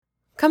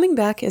Coming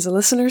Back is a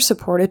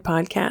listener-supported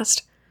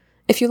podcast.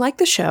 If you like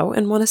the show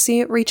and want to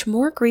see it reach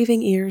more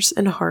grieving ears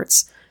and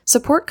hearts,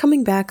 support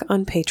Coming Back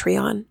on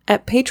Patreon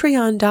at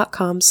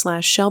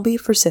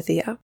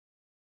patreon.com/ShelbyForsythia.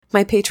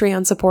 My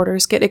Patreon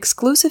supporters get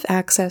exclusive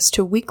access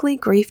to weekly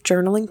grief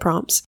journaling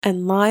prompts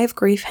and live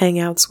grief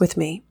hangouts with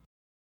me.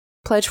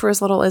 Pledge for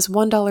as little as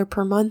 $1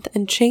 per month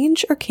and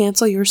change or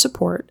cancel your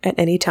support at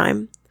any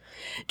time.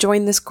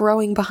 Join this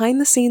growing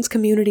behind-the-scenes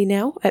community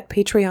now at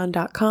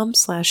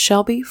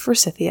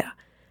patreon.com/ShelbyForsythia.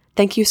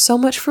 Thank you so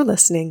much for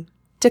listening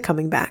to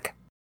Coming Back.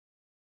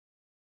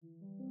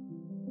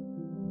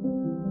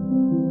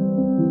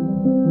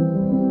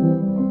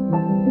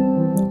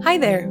 Hi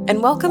there,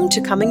 and welcome to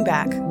Coming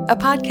Back, a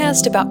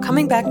podcast about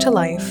coming back to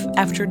life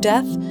after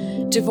death,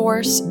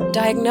 divorce,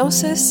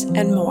 diagnosis,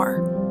 and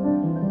more.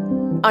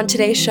 On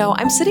today's show,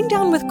 I'm sitting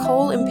down with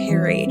Cole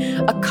Imperi,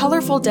 a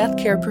colorful death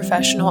care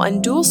professional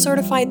and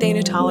dual-certified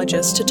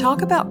thanatologist, to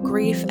talk about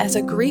grief as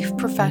a grief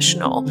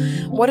professional,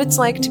 what it's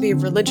like to be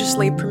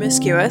religiously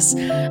promiscuous,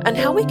 and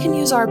how we can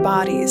use our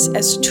bodies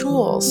as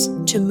tools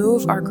to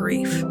move our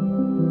grief.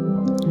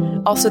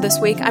 Also this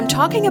week, I'm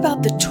talking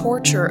about the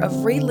torture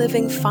of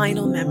reliving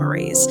final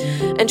memories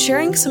and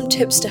sharing some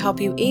tips to help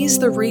you ease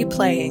the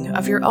replaying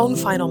of your own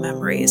final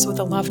memories with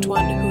a loved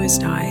one who has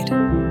died.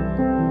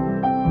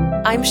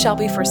 I'm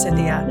Shelby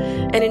Forsythia,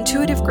 an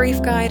intuitive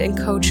grief guide and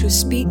coach who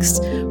speaks,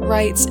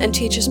 writes, and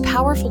teaches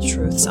powerful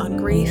truths on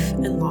grief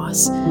and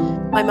loss.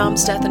 My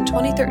mom's death in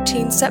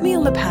 2013 set me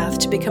on the path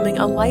to becoming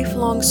a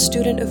lifelong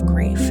student of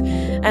grief,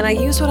 and I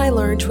use what I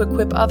learned to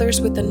equip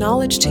others with the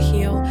knowledge to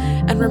heal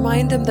and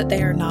remind them that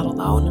they are not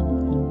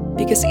alone.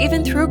 Because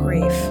even through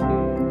grief,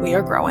 we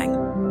are growing.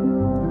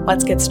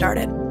 Let's get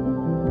started.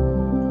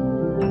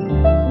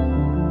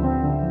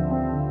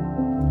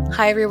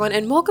 Hi everyone,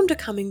 and welcome to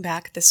Coming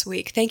Back this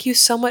week. Thank you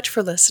so much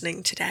for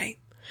listening today.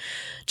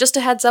 Just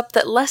a heads up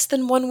that less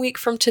than 1 week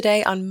from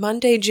today, on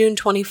Monday, June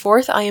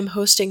 24th, I am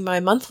hosting my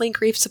monthly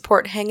grief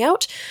support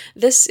hangout.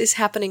 This is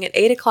happening at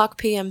 8 o'clock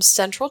p.m.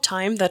 Central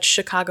Time. That's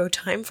Chicago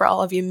time for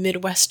all of you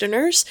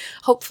Midwesterners.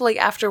 Hopefully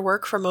after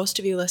work for most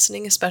of you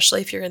listening,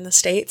 especially if you're in the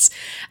States.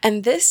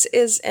 And this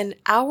is an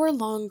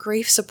hour-long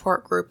grief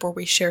support group where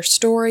we share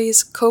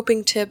stories,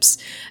 coping tips,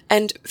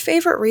 and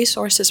favorite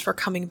resources for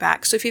coming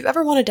back. So if you've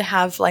ever wanted to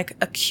have like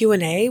a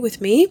Q&A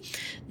with me,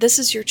 this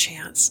is your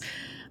chance.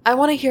 I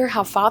want to hear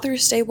how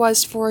Father's Day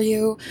was for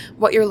you,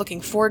 what you're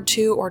looking forward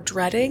to or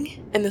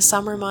dreading in the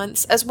summer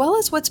months, as well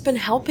as what's been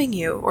helping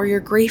you or your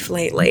grief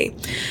lately.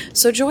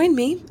 So join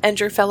me and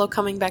your fellow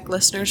Coming Back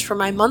listeners for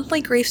my monthly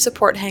grief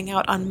support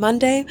hangout on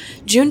Monday,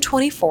 June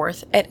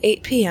 24th at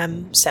 8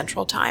 p.m.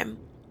 Central Time.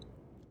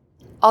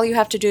 All you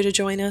have to do to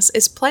join us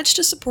is pledge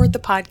to support the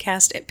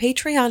podcast at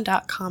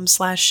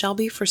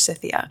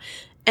patreon.com/ShelbyForsythia.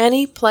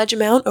 Any pledge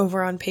amount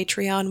over on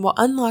Patreon will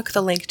unlock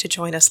the link to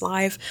join us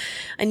live,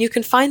 and you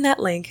can find that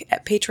link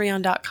at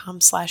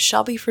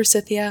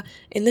patreon.com/ShelbyForsythia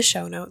in the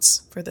show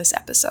notes for this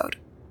episode.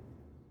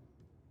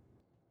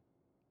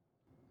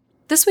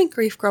 This week,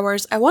 grief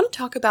growers, I want to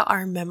talk about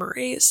our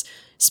memories,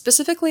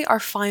 specifically our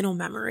final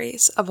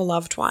memories of a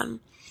loved one.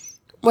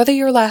 Whether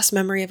your last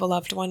memory of a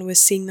loved one was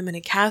seeing them in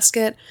a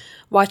casket,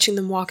 watching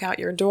them walk out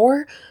your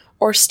door,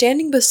 or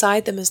standing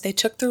beside them as they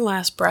took their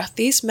last breath,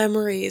 these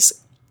memories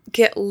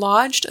get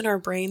lodged in our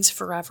brains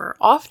forever,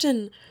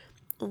 often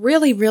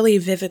really, really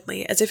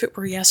vividly, as if it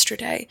were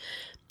yesterday.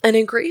 And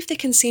in grief, they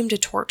can seem to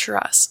torture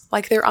us,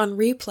 like they're on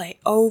replay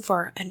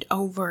over and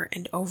over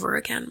and over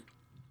again.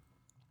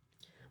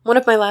 One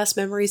of my last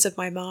memories of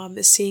my mom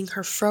is seeing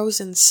her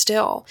frozen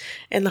still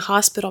in the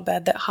hospital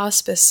bed that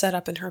hospice set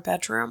up in her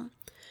bedroom.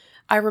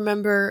 I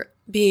remember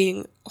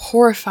being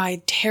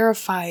horrified,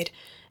 terrified,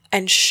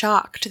 and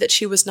shocked that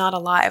she was not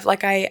alive.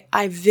 Like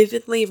I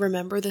vividly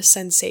remember the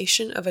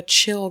sensation of a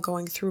chill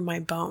going through my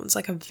bones,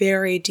 like a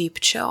very deep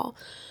chill.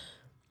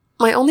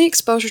 My only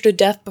exposure to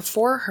death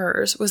before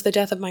hers was the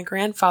death of my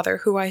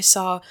grandfather, who I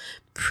saw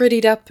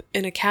prettied up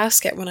in a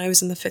casket when I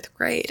was in the 5th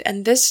grade.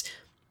 And this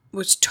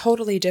was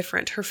totally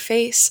different. Her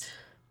face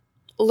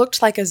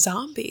looked like a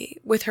zombie,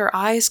 with her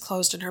eyes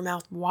closed and her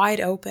mouth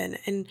wide open.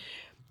 And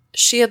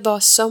she had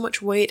lost so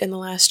much weight in the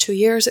last 2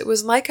 years, it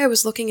was like I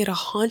was looking at a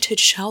haunted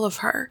shell of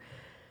her.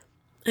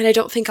 And I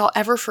don't think I'll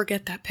ever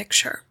forget that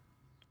picture.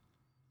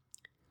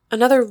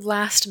 Another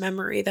last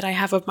memory that I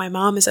have of my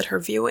mom is at her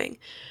viewing.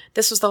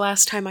 This was the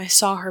last time I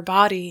saw her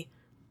body,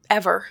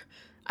 ever.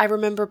 I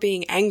remember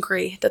being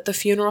angry that the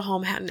funeral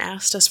home hadn't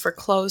asked us for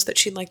clothes that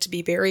she'd like to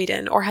be buried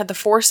in, or had the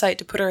foresight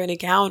to put her in a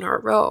gown or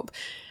a robe.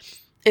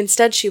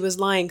 Instead, she was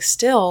lying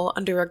still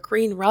under a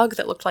green rug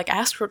that looked like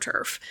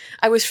AstroTurf.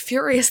 I was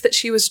furious that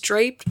she was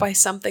draped by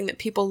something that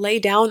people lay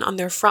down on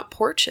their front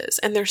porches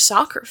and their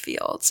soccer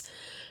fields.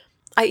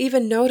 I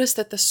even noticed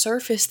that the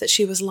surface that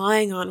she was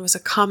lying on was a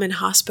common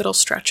hospital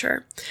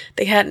stretcher.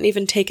 They hadn't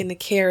even taken the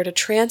care to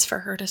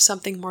transfer her to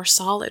something more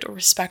solid or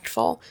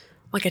respectful,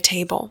 like a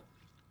table.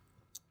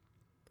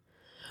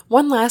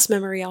 One last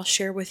memory I'll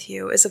share with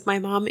you is of my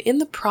mom in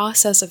the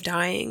process of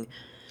dying.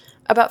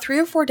 About 3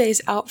 or 4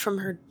 days out from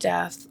her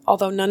death,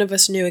 although none of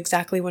us knew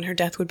exactly when her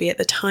death would be at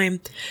the time,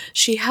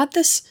 she had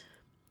this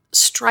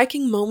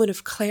striking moment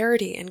of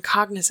clarity and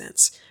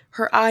cognizance.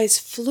 Her eyes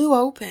flew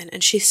open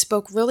and she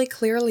spoke really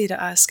clearly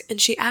to us, and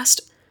she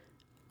asked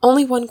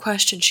only one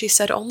question. She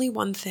said only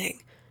one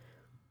thing.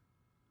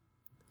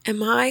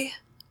 Am I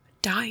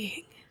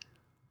dying?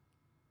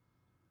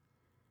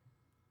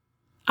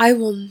 I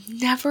will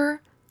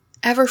never,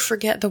 ever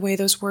forget the way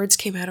those words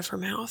came out of her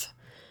mouth.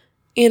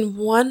 In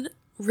one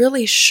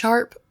really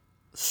sharp,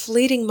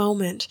 fleeting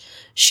moment,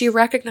 she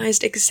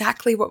recognized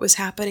exactly what was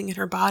happening in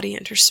her body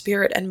and her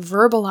spirit and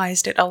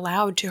verbalized it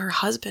aloud to her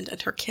husband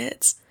and her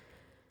kids.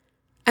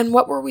 And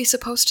what were we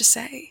supposed to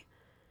say?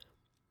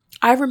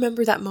 I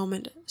remember that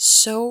moment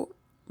so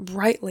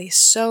brightly,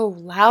 so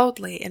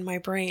loudly in my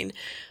brain,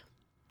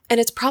 and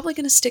it's probably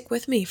going to stick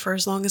with me for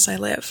as long as I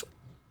live.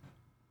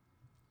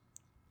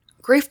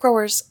 Grief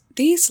growers,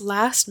 these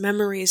last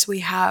memories we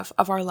have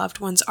of our loved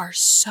ones are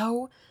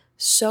so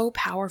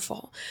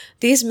powerful.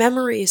 These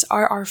memories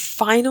are our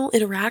final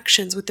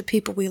interactions with the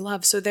people we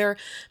love. So they're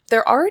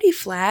already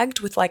flagged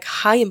with like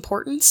high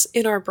importance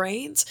in our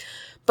brains.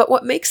 But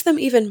what makes them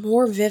even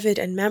more vivid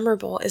and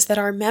memorable is that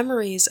our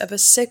memories of a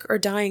sick or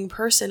dying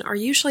person are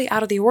usually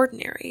out of the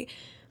ordinary.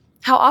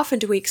 How often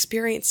do we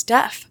experience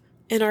death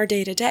in our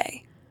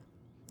day-to-day?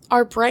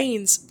 Our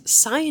brains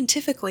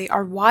scientifically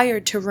are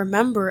wired to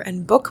remember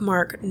and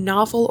bookmark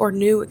novel or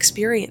new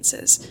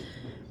experiences.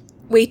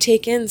 We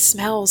take in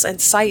smells and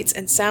sights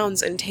and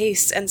sounds and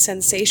tastes and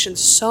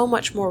sensations so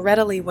much more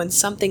readily when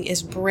something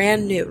is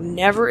brand new,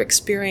 never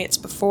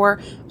experienced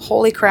before.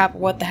 Holy crap,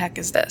 what the heck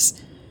is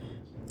this?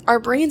 Our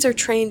brains are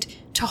trained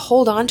to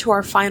hold on to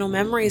our final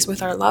memories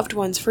with our loved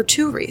ones for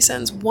two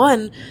reasons.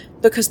 One,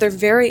 because they're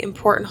very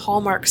important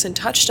hallmarks and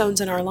touchstones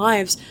in our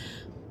lives,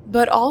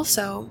 but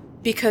also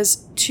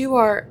because to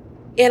our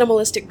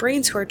animalistic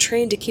brains who are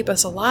trained to keep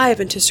us alive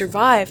and to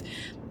survive,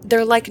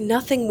 they're like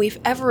nothing we've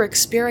ever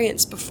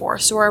experienced before.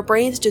 So our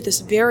brains do this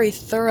very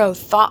thorough,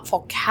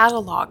 thoughtful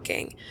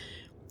cataloging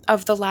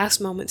of the last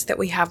moments that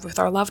we have with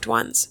our loved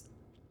ones.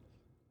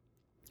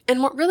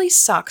 And what really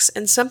sucks,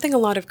 and something a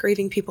lot of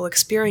grieving people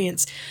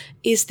experience,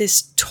 is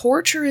this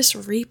torturous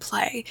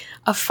replay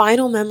of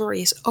final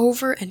memories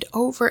over and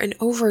over and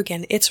over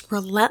again. It's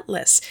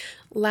relentless.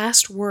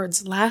 Last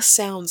words, last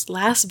sounds,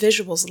 last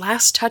visuals,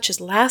 last touches,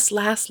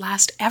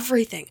 last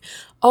everything.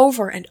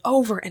 Over and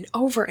over and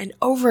over and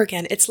over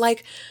again. It's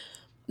like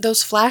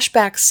those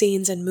flashback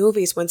scenes in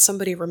movies when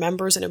somebody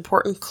remembers an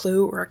important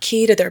clue or a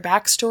key to their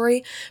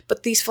backstory,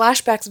 but these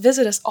flashbacks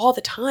visit us all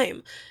the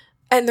time.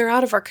 And they're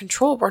out of our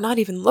control. We're not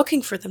even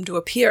looking for them to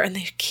appear, and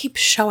they keep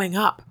showing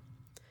up.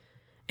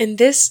 And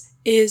this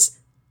is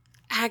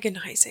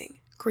agonizing,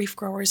 grief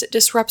growers. It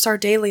disrupts our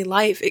daily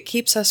life. It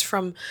keeps us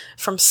from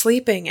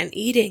sleeping and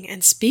eating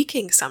and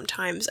speaking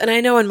sometimes. And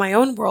I know in my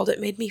own world, it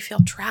made me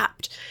feel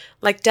trapped,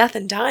 like death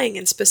and dying,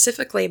 and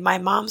specifically my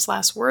mom's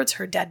last words,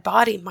 her dead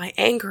body, my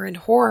anger and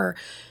horror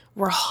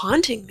were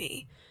haunting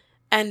me.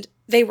 And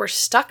they were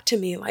stuck to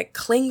me like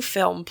cling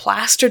film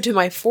plastered to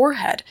my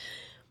forehead.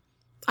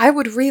 I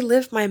would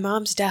relive my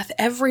mom's death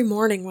every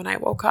morning when I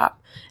woke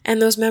up, and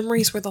those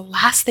memories were the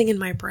last thing in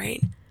my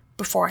brain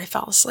before I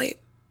fell asleep.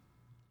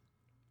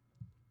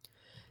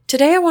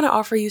 Today I want to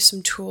offer you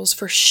some tools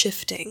for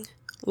shifting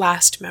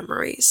last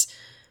memories,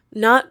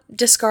 not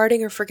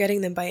discarding or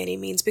forgetting them by any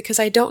means, because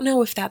I don't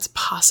know if that's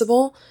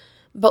possible,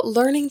 but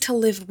learning to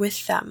live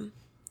with them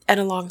and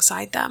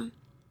alongside them.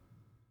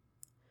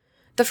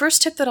 The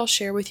first tip that I'll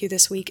share with you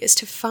this week is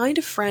to find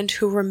a friend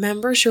who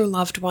remembers your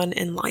loved one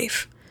in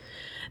life.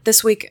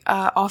 This week,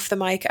 off the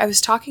mic, I was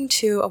talking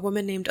to a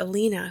woman named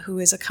Alina, who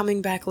is a coming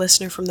back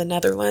listener from the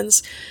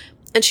Netherlands,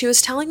 and she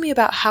was telling me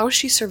about how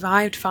she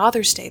survived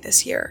Father's Day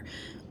this year.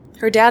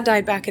 Her dad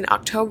died back in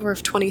October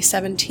of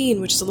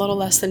 2017, which is a little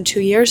less than 2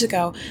 years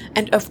ago,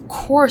 and of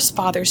course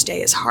Father's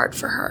Day is hard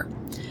for her.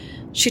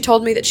 She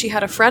told me that she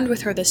had a friend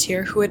with her this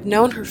year who had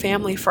known her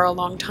family for a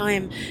long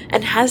time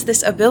and has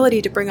this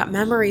ability to bring up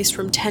memories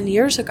from 10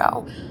 years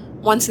ago,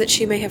 ones that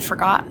she may have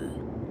forgotten.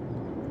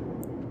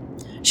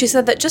 She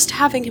said that just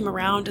having him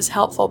around is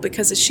helpful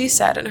because, as she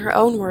said in her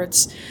own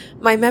words,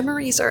 my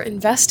memories are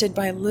invested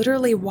by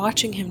literally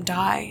watching him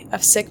die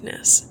of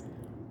sickness.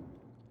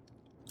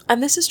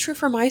 And this is true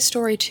for my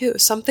story too.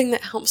 Something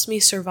that helps me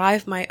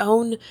survive my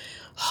own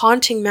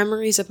haunting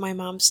memories of my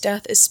mom's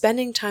death is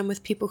spending time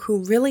with people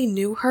who really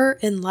knew her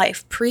in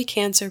life,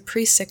 pre-cancer,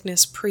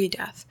 pre-sickness,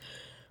 pre-death.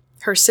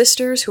 Her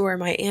sisters, who are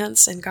my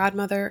aunts and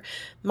godmother,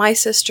 my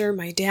sister,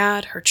 my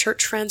dad, her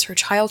church friends, her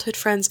childhood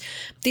friends.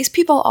 These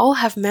people all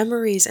have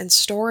memories and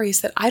stories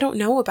that I don't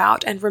know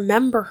about and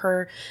remember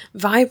her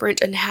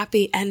vibrant and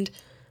happy and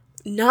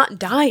not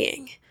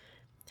dying.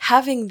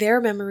 Having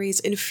their memories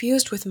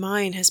infused with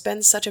mine has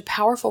been such a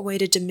powerful way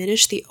to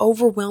diminish the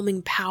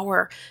overwhelming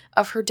power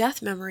of her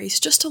death memories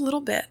just a little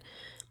bit.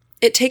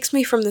 It takes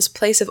me from this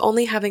place of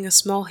only having a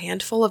small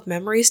handful of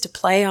memories to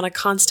play on a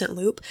constant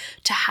loop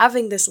to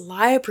having this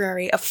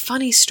library of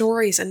funny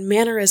stories and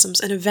mannerisms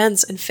and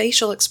events and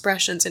facial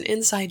expressions and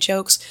inside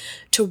jokes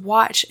to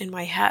watch in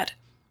my head.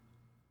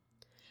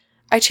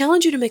 I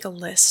challenge you to make a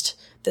list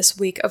this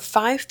week of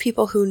 5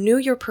 people who knew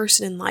your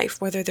person in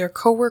life, whether they're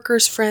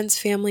coworkers, friends,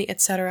 family,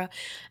 etc.,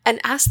 and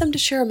ask them to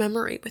share a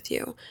memory with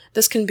you.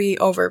 This can be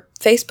over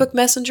Facebook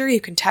Messenger, you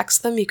can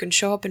text them, you can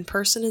show up in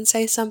person and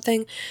say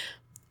something,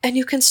 and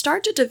you can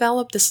start to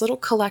develop this little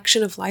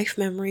collection of life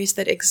memories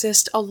that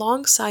exist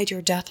alongside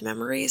your death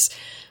memories.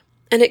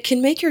 And it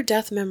can make your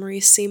death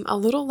memories seem a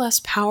little less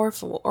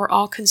powerful or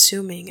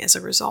all-consuming as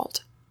a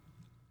result.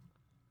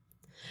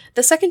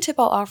 The second tip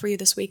I'll offer you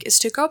this week is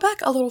to go back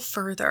a little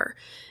further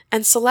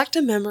and select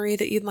a memory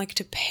that you'd like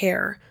to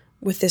pair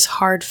with this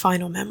hard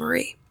final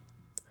memory.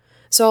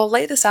 So I'll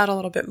lay this out a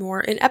little bit more.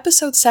 In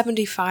episode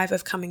 75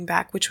 of Coming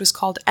Back, which was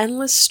called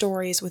Endless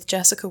Stories with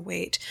Jessica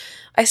Waite,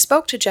 I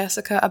spoke to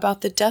Jessica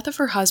about the death of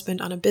her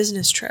husband on a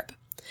business trip.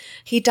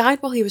 He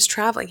died while he was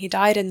traveling. He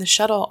died in the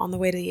shuttle on the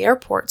way to the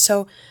airport,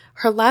 so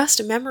her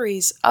last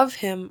memories of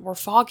him were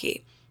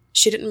foggy.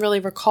 She didn't really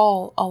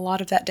recall a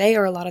lot of that day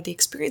or a lot of the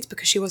experience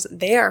because she wasn't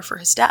there for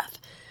his death.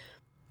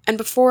 And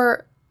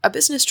before a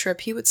business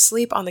trip, he would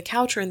sleep on the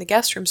couch or in the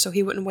guest room so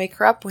he wouldn't wake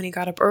her up when he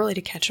got up early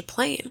to catch a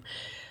plane.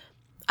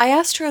 I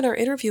asked her in our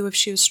interview if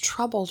she was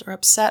troubled or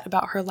upset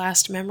about her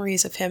last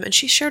memories of him, and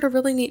she shared a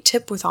really neat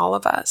tip with all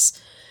of us.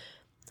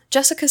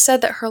 Jessica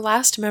said that her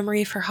last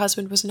memory of her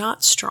husband was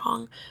not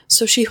strong,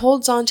 so she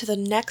holds on to the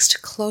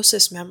next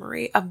closest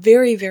memory, a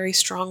very, very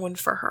strong one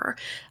for her,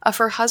 of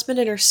her husband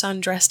and her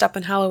son dressed up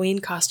in Halloween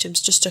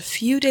costumes just a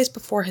few days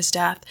before his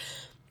death,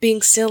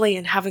 being silly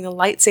and having a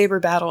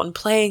lightsaber battle and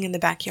playing in the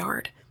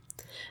backyard.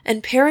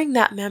 And pairing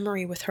that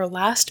memory with her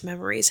last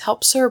memories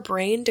helps her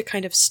brain to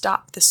kind of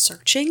stop the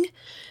searching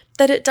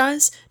that it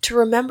does to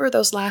remember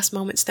those last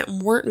moments that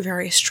weren't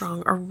very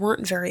strong or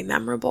weren't very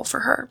memorable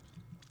for her.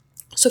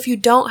 So if you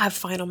don't have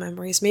final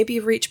memories, maybe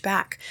reach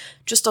back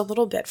just a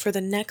little bit for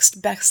the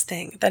next best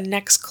thing, the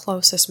next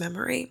closest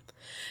memory.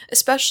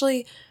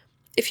 Especially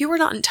if you were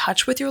not in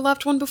touch with your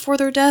loved one before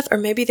their death, or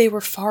maybe they were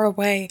far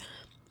away,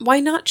 why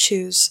not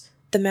choose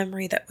the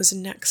memory that was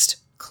next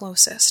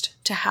closest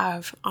to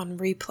have on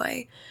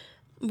replay?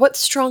 What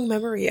strong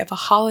memory of a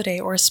holiday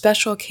or a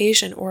special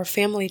occasion or a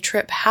family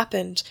trip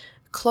happened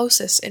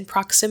closest in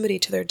proximity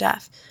to their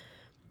death?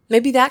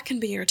 Maybe that can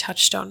be your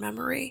touchstone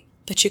memory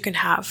that you can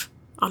have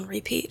on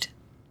repeat.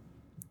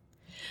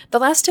 The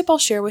last tip I'll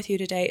share with you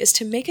today is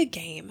to make a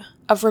game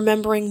of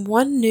remembering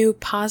one new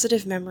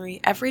positive memory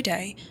every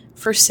day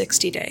for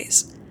 60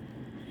 days.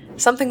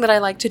 Something that I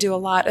like to do a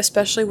lot,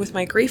 especially with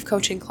my grief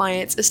coaching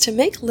clients, is to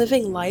make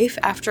living life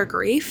after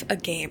grief a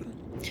game.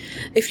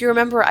 If you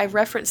remember, I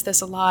referenced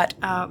this a lot,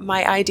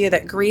 my idea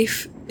that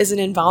grief is an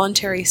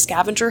involuntary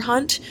scavenger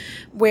hunt,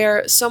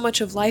 where so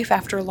much of life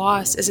after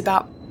loss is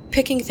about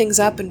picking things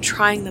up and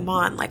trying them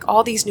on, like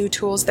all these new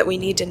tools that we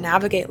need to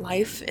navigate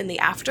life in the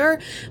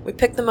after. We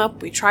pick them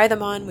up, we try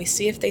them on, we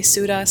see if they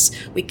suit us,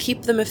 we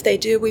keep them if they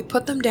do, we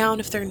put them down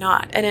if they're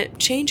not. And it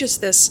changes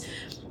this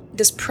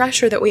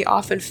pressure that we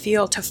often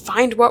feel to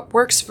find what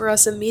works for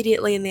us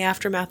immediately in the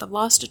aftermath of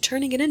loss, to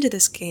turning it into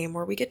this game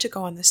where we get to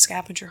go on this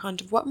scavenger hunt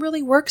of what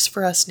really works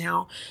for us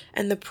now,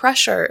 and the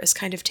pressure is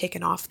kind of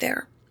taken off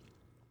there.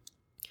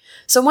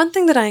 So one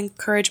thing that I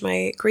encourage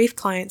my grief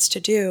clients to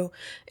do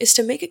is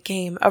to make a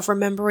game of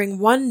remembering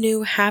one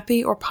new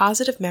happy or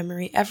positive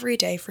memory every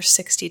day for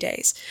 60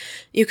 days.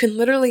 You can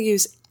literally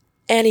use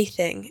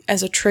anything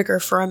as a trigger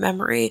for a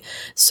memory.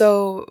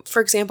 So,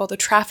 for example, the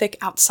traffic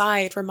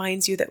outside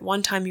reminds you that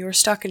one time you were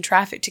stuck in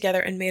traffic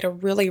together and made a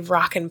really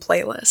rockin'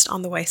 playlist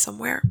on the way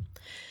somewhere.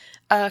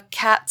 A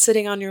cat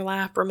sitting on your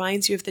lap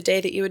reminds you of the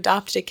day that you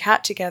adopted a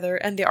cat together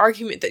and the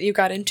argument that you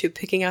got into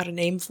picking out a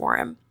name for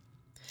him.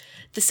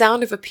 The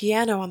sound of a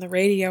piano on the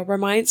radio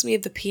reminds me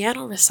of the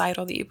piano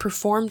recital that you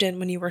performed in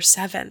when you were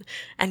 7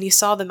 and you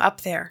saw them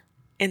up there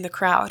in the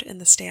crowd in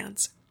the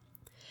stands.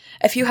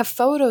 If you have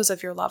photos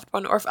of your loved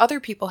one, or if other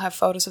people have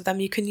photos of them,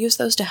 you can use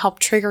those to help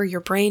trigger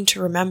your brain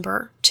to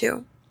remember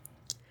too.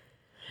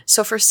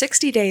 So for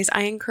 60 days,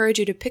 I encourage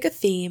you to pick a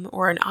theme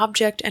or an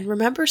object and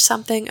remember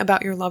something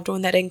about your loved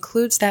one that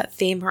includes that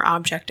theme or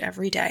object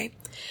every day.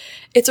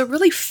 It's a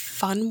really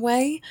fun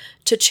way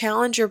to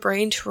challenge your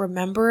brain to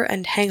remember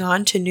and hang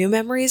on to new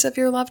memories of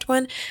your loved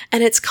one,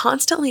 and it's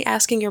constantly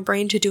asking your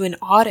brain to do an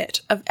audit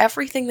of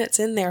everything that's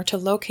in there to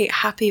locate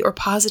happy or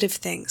positive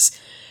things.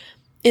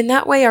 In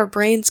that way, our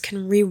brains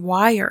can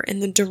rewire in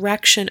the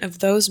direction of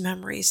those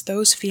memories,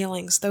 those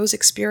feelings, those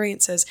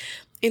experiences,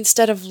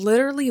 instead of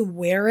literally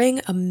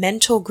wearing a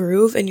mental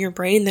groove in your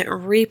brain that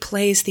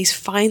replays these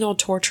final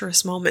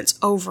torturous moments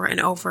over and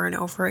over and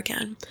over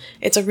again.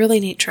 It's a really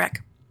neat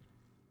trick.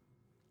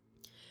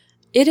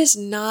 It is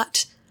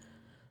not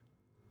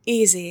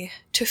easy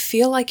to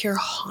feel like you're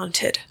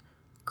haunted,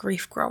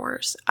 grief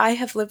growers. I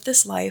have lived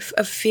this life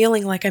of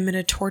feeling like I'm in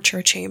a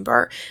torture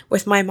chamber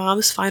with my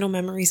mom's final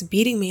memories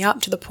beating me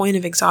up to the point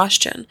of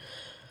exhaustion.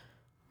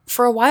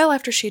 For a while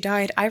after she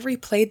died, I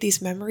replayed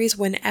these memories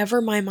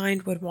whenever my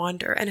mind would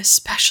wander, and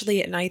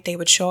especially at night they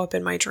would show up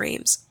in my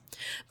dreams.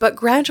 But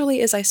gradually,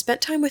 as I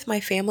spent time with my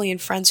family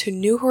and friends who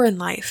knew her in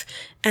life,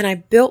 and I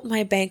built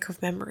my bank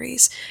of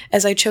memories,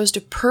 as I chose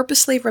to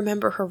purposely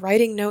remember her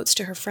writing notes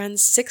to her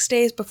friends 6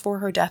 days before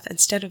her death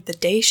instead of the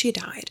day she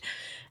died,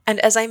 and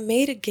as I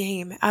made a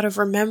game out of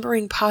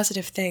remembering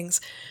positive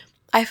things,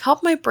 I've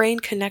helped my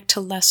brain connect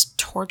to less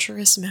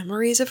torturous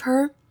memories of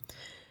her.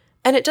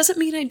 And it doesn't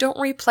mean I don't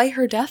replay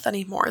her death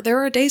anymore.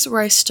 There are days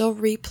where I still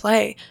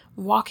replay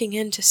walking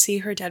in to see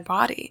her dead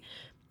body.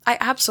 I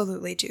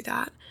absolutely do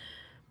that.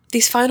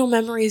 These final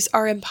memories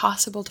are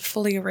impossible to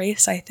fully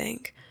erase, I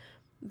think.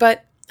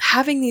 But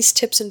having these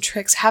tips and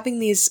tricks, having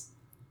these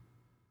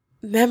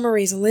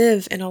memories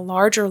live in a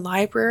larger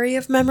library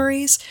of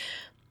memories,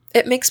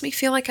 it makes me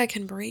feel like I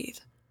can breathe.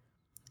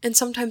 And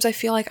sometimes I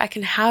feel like I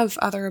can have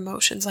other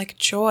emotions like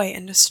joy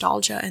and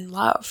nostalgia and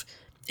love,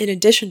 in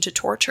addition to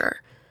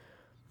torture.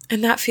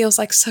 And that feels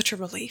like such a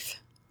relief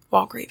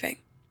while grieving.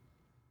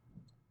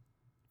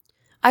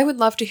 I would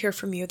love to hear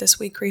from you this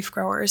week, Grief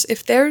Growers.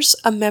 If there's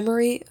a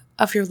memory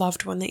of your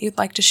loved one that you'd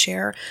like to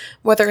share,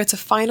 whether it's a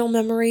final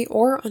memory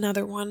or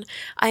another one,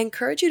 I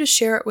encourage you to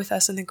share it with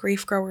us in the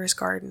Grief Growers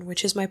Garden,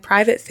 which is my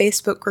private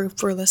Facebook group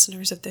for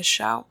listeners of this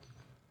show.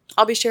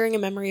 I'll be sharing a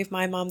memory of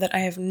my mom that I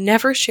have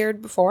never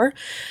shared before,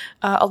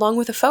 along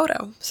with a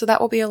photo, so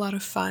that will be a lot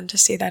of fun to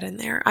see that in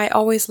there. I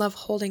always love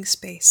holding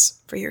space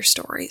for your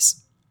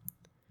stories.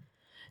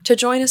 To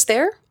join us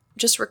there,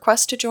 just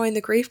request to join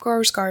the Grief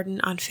Growers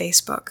Garden on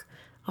Facebook.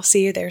 I'll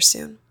see you there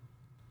soon.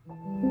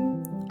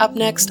 Up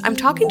next, I'm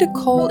talking to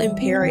Cole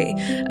Imperi,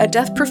 a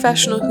death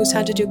professional who's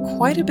had to do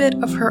quite a bit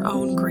of her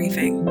own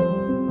grieving.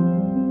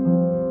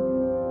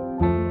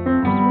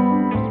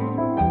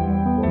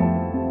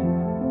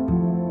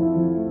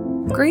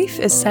 Grief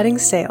is setting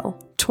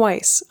sail,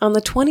 twice, on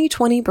the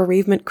 2020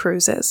 bereavement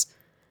cruises.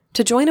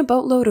 To join a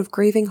boatload of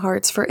grieving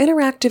hearts for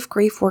interactive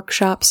grief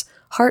workshops,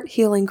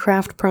 heart-healing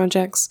craft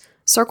projects,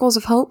 circles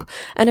of hope,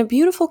 and a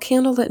beautiful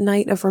candlelit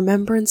night of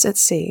remembrance at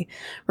sea,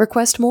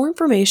 request more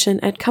information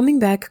at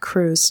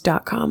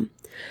comingbackcruise.com.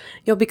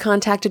 You'll be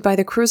contacted by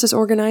the cruise's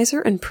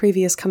organizer and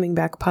previous Coming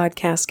Back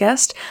podcast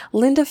guest,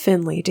 Linda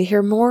Finley, to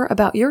hear more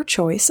about your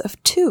choice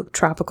of 2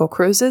 tropical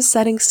cruises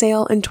setting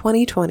sail in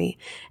 2020.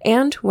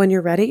 And when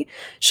you're ready,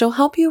 she'll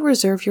help you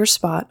reserve your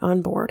spot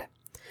on board.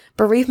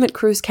 Bereavement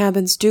cruise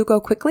cabins do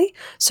go quickly,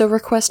 so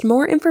request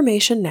more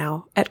information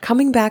now at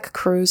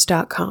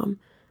comingbackcruise.com,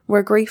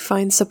 where grief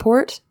finds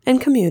support and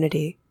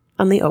community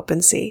on the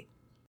open sea.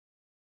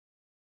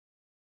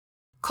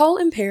 Cole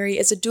Imperi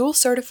is a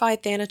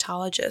dual-certified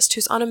thanatologist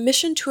who's on a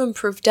mission to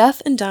improve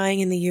death and dying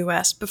in the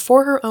U.S.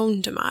 before her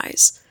own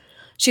demise.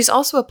 She's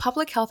also a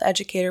public health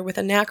educator with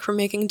a knack for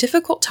making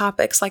difficult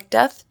topics like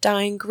death,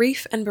 dying,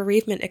 grief, and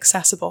bereavement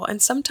accessible and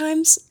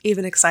sometimes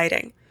even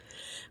exciting.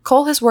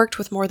 Cole has worked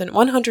with more than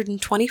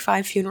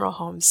 125 funeral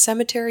homes,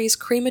 cemeteries,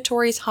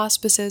 crematories,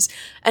 hospices,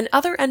 and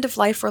other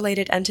end-of-life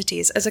related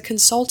entities as a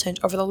consultant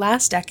over the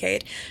last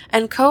decade,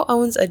 and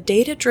co-owns a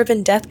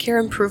data-driven death care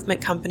improvement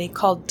company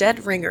called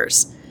Dead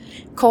Ringers.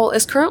 Cole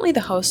is currently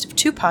the host of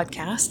 2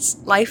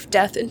 podcasts, Life,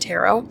 Death, and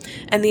Tarot,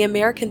 and The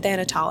American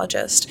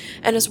Thanatologist,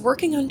 and is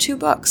working on 2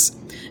 books.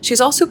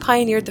 She's also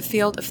pioneered the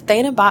field of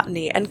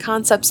thanabotany and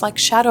concepts like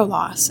shadow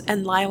loss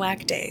and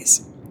lilac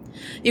days.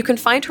 You can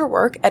find her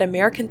work at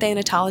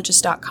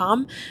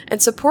AmericanThanatologist.com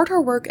and support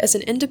her work as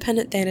an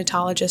independent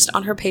thanatologist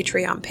on her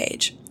Patreon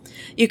page.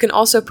 You can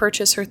also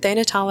purchase her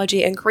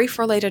thanatology and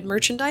grief-related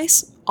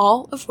merchandise,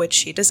 all of which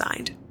she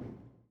designed.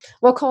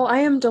 Well, Cole, I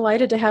am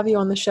delighted to have you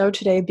on the show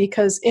today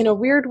because in a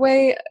weird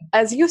way,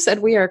 as you said,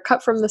 we are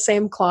cut from the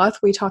same cloth.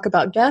 We talk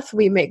about death,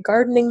 we make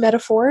gardening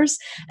metaphors,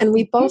 and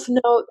we both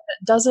know that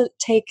it doesn't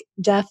take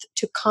death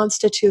to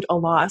constitute a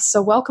loss.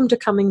 So welcome to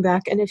Coming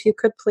Back, and if you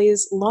could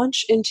please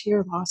launch into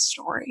your loss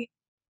story.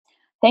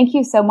 Thank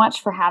you so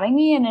much for having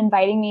me and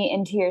inviting me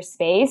into your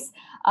space.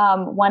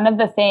 One of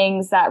the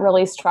things that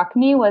really struck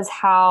me was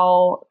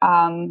how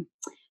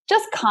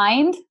just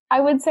kind,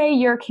 I would say,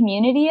 your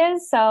community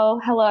is.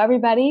 So hello,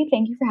 everybody.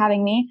 Thank you for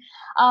having me.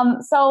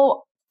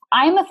 So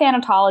I'm a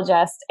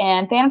thanatologist,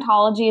 and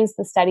thanatology is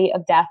the study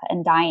of death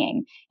and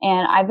dying.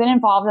 And I've been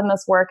involved in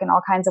this work in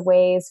all kinds of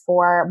ways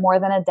for more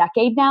than a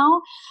decade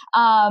now.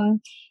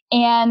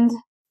 And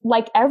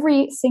like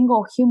every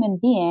single human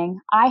being,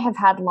 I have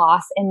had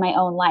loss in my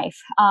own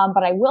life.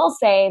 But I will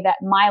say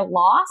that my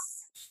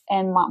loss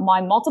and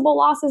my multiple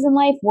losses in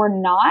life were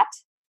not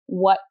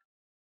what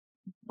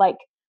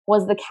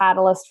was the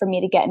catalyst for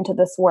me to get into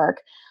this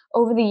work.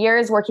 Over the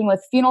years, working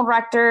with funeral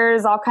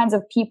directors, all kinds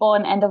of people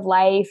in end of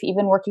life,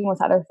 even working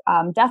with other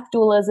death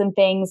doulas and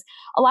things,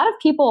 a lot of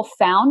people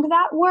found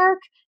that work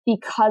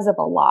because of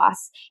a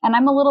loss. And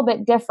I'm a little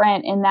bit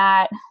different in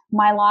that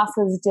my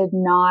losses did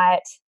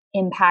not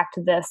impact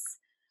this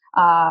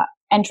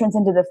entrance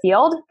into the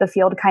field. The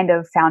field kind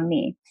of found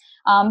me.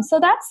 So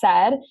that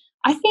said,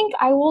 I think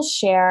I will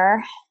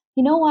share,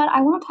 you know what,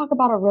 I want to talk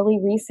about a really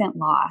recent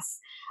loss.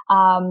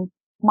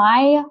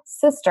 My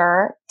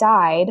sister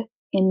died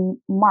in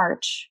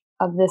March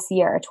of this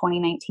year,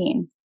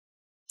 2019.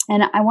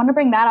 And I want to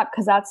bring that up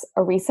because that's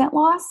a recent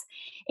loss.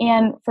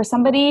 And for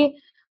somebody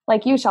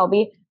like you,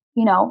 Shelby,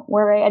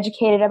 we're very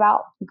educated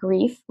about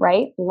grief,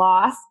 right?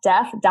 Loss,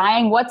 death,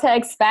 dying, what to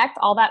expect,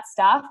 all that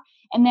stuff.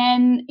 And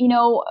then,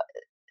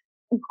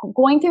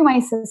 going through my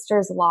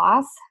sister's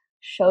loss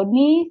showed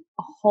me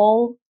a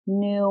whole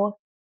new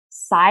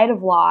side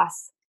of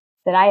loss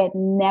that I had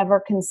never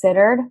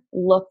considered,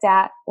 looked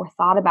at, or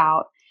thought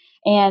about.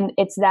 And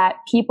it's that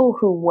people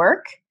who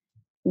work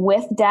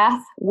with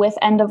death, with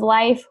end of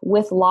life,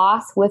 with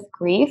loss, with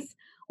grief,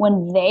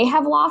 when they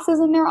have losses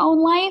in their own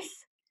life,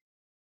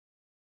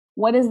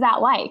 what is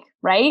that like,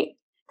 right?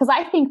 Because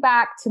I think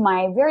back to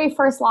my very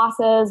first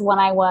losses when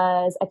I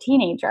was a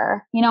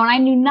teenager, and I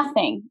knew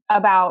nothing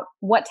about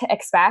what to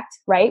expect,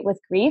 right, with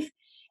grief.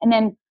 And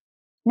then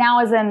now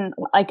as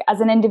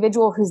an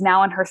individual who's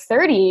now in her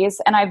 30s,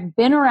 and I've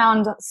been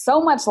around so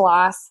much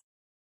loss,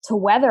 to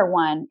weather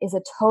one is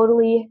a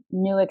totally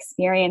new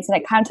experience. And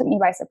it kind of took me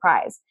by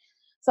surprise.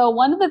 So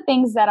one of the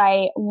things that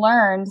I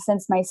learned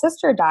since my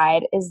sister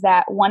died is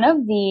that one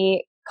of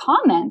the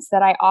comments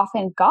that I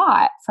often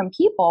got from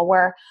people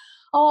were,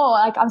 oh,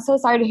 like, I'm so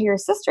sorry to hear your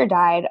sister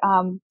died.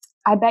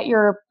 I bet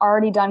you're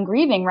already done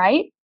grieving,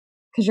 right?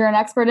 Because you're an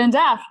expert in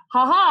death.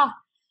 Ha ha.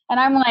 And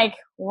I'm like,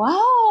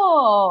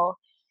 whoa.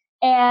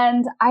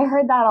 And I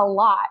heard that a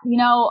lot.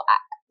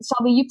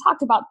 Shelby, you've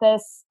talked about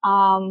this.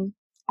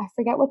 I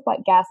forget with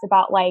what guest,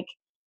 about like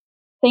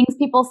things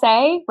people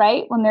say,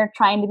 right, when they're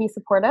trying to be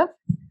supportive.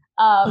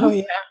 Oh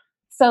yeah.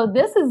 So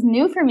this is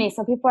new for me.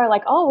 So people are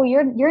like, oh, well,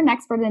 you're an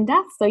expert in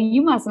death, so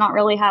you must not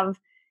really have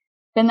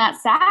been that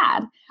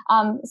sad.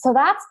 So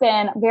that's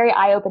been very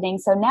eye-opening.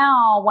 So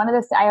now one of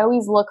the I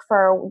always look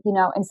for,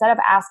 instead of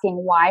asking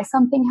why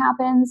something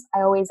happens,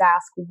 I always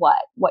ask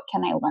what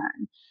can I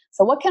learn?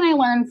 So what can I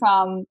learn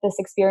from this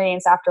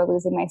experience after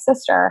losing my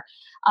sister?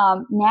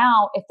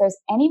 Now, if there's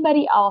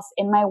anybody else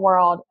in my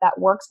world that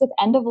works with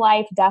end of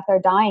life, death, or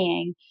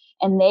dying,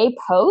 and they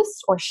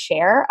post or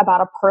share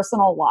about a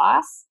personal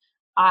loss,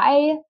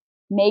 I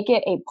make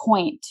it a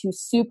point to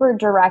super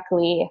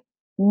directly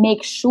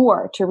make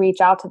sure to reach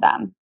out to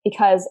them,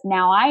 because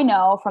now I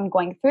know from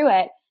going through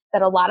it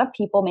that a lot of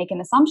people make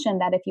an assumption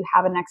that if you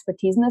have an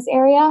expertise in this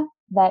area,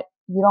 that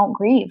you don't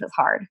grieve as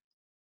hard.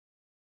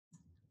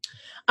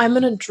 I'm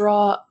going to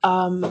draw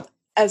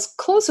as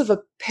close of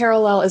a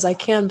parallel as I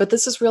can, but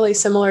this is really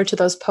similar to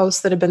those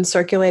posts that have been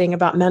circulating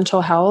about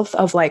mental health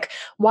of like,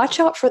 watch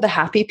out for the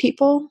happy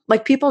people.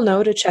 Like, people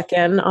know to check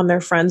in on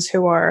their friends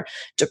who are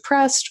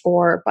depressed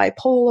or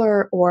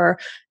bipolar or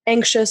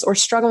anxious or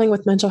struggling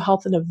with mental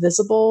health in a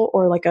visible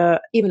or like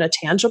even a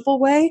tangible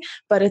way.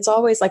 But it's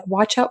always like,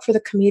 watch out for the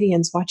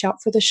comedians, watch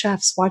out for the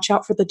chefs, watch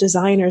out for the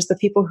designers, the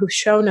people who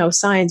show no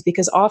signs,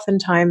 because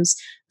oftentimes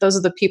those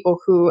are the people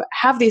who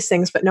have these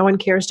things, but no one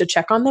cares to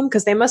check on them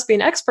because they must be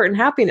an expert in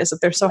happiness if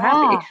they're so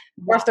happy,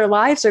 or if their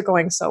lives are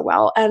going so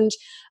well. And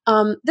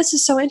this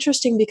is so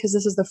interesting because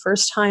this is the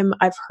first time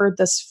I've heard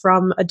this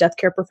from a death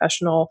care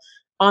professional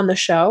on the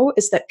show,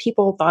 is that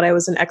people thought I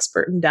was an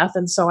expert in death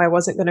and so I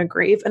wasn't going to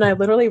grieve. And I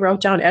literally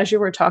wrote down, as you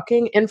were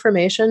talking,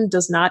 information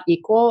does not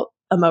equal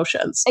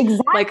emotions.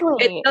 Exactly. Like,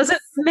 it doesn't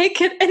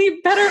make it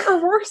any better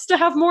or worse to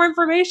have more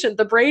information.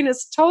 The brain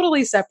is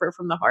totally separate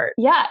from the heart.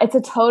 Yeah, it's a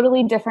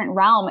totally different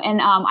realm.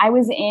 And I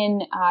was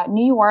in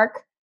New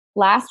York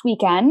last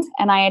weekend,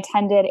 and I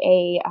attended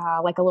a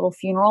little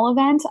funeral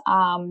event.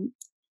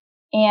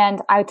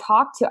 And I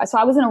so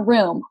I was in a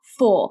room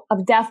full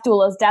of death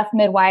doulas, death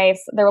midwives.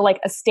 There were like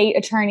estate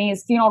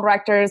attorneys, funeral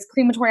directors,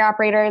 crematory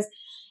operators.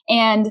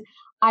 And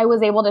I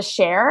was able to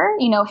share,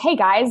 hey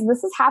guys,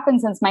 this has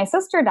happened since my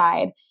sister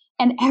died.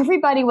 And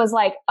everybody was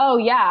like, oh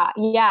yeah.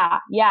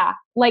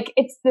 Like,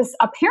 it's this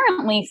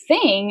apparently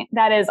thing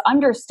that is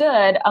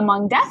understood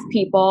among deaf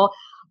people.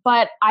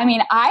 But I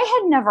mean, I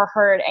had never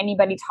heard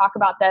anybody talk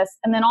about this.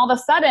 And then all of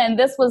a sudden,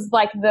 this was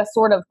like the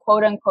sort of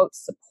quote unquote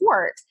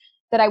support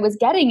that I was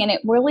getting. And it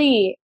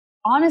really,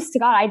 honest to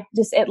God,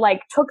 it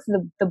like took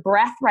the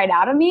breath right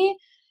out of me,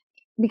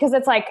 because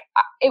it's like,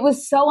 it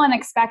was so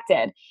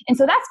unexpected. And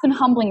so that's been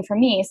humbling for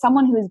me,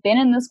 someone who's been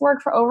in this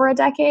work for over a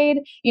decade,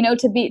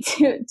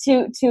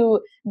 to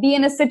be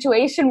in a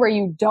situation where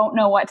you don't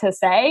know what to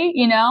say,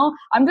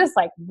 I'm just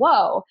like,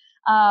 whoa.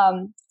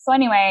 So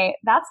anyway,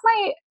 that's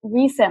my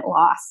recent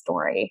loss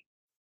story.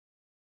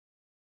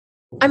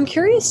 I'm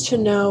curious to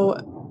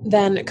know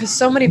then, because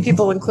so many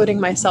people, including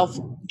myself,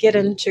 get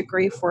into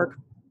grief work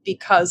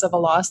because of a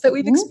loss that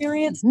we've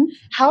experienced.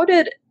 How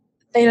did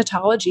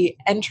thanatology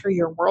enter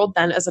your world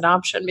then as an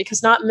option?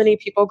 Because not many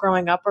people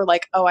growing up are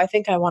like, oh, I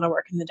think I want to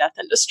work in the death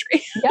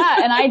industry.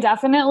 Yeah, and I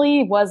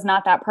definitely was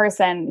not that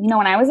person.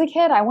 When I was a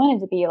kid, I wanted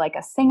to be like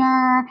a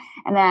singer,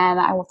 and then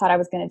I thought I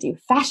was going to do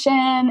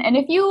fashion. And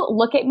if you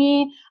look at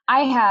me,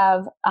 I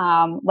have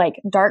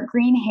like dark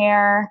green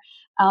hair.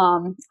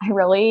 I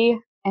really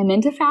am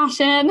into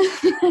fashion,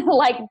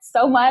 like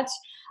so much.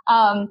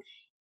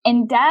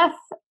 And death,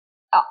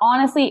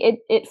 honestly,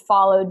 it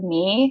followed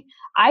me.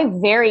 I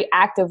very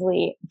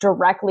actively,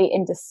 directly,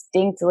 and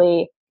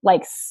distinctly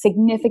like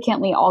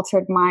significantly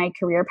altered my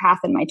career path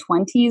in my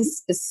 20s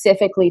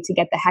specifically to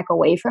get the heck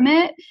away from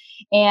it.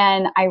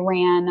 And I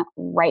ran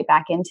right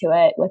back into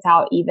it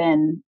without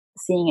even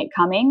seeing it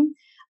coming.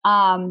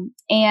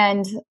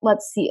 And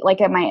let's see, like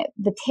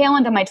the tail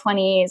end of my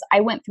 20s, I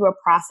went through a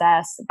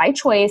process by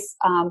choice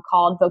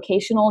called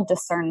vocational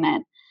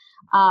discernment.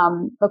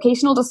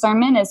 Vocational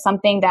discernment is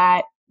something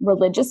that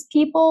religious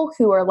people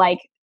who are like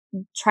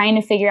trying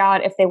to figure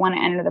out if they want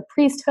to enter the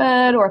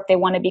priesthood or if they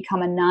want to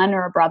become a nun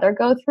or a brother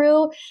go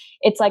through.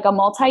 It's like a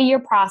multi-year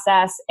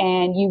process,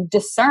 and you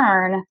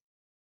discern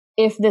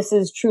if this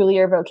is truly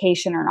your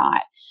vocation or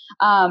not.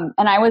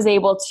 And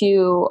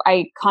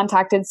I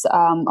contacted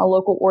a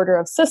local order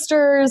of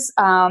sisters.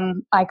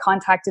 I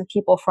contacted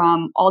people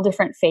from all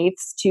different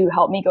faiths to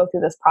help me go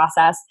through this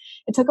process.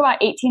 It took about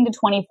 18 to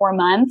 24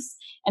 months.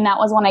 And that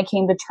was when I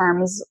came to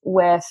terms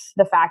with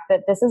the fact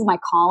that this is my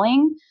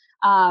calling.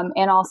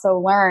 And also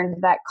learned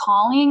that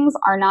callings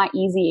are not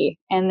easy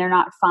and they're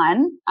not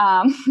fun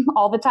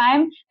all the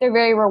time. They're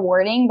very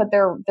rewarding, but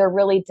they're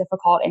really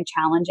difficult and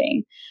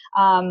challenging.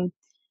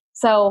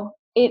 So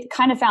it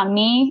kind of found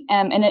me.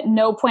 And at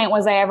no point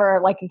was I ever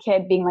like a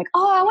kid being like,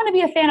 oh, I want to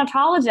be a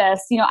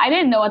thanatologist. I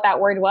didn't know what that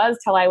word was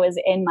till I was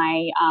in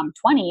my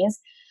 20s.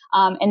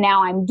 And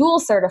now I'm dual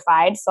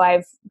certified. So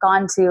I've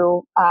gone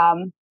to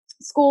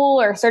school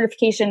or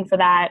certification for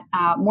that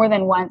more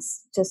than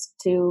once just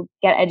to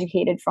get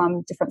educated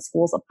from different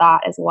schools of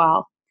thought as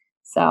well.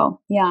 So,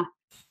 yeah.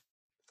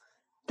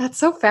 That's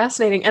so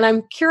fascinating. And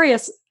I'm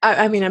curious,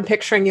 I mean, I'm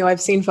picturing you,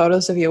 I've seen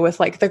photos of you with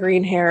like the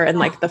green hair and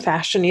like the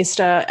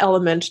fashionista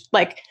element,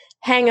 like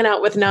hanging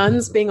out with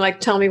nuns being like,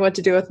 tell me what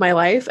to do with my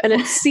life. And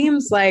it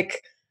seems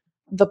like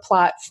the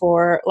plot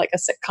for like a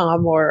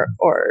sitcom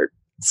or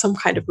some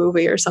kind of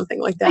movie or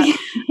something like that.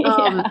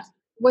 Yeah.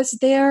 Was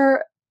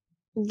there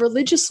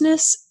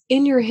religiousness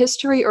in your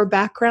history or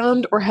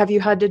background, or have you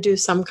had to do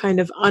some kind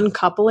of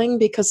uncoupling?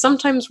 Because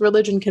sometimes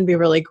religion can be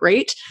really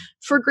great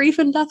for grief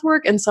and death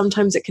work, and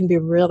sometimes it can be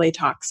really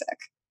toxic.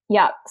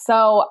 Yeah.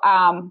 So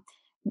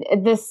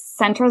this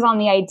centers on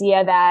the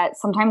idea that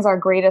sometimes our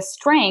greatest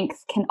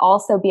strength can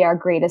also be our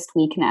greatest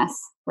weakness,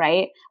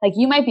 right? Like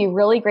you might be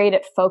really great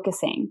at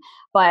focusing,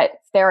 but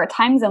there are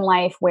times in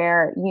life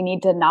where you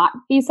need to not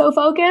be so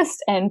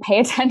focused and pay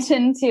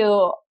attention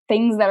to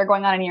things that are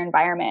going on in your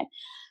environment.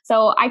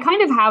 So I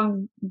kind of have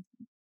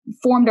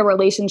formed a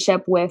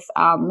relationship with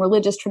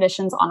religious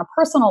traditions on a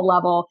personal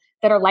level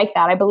that are like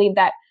that. I believe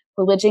that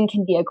religion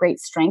can be a great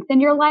strength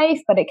in your life,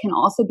 but it can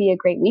also be a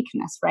great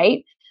weakness,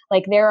 right?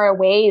 Like there are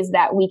ways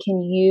that we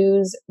can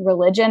use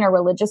religion or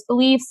religious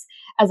beliefs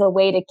as a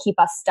way to keep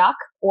us stuck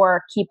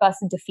or keep us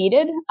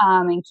defeated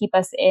and keep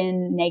us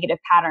in negative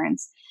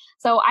patterns.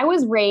 So I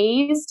was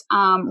raised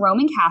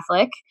Roman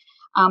Catholic.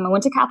 I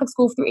went to Catholic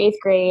school through 8th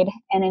grade.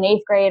 And in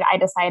 8th grade, I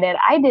decided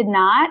I did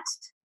not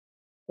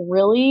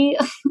really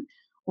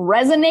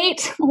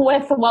resonate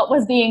with what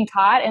was being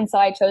taught. And so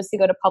I chose to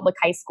go to public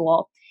high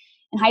school.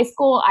 In high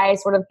school, I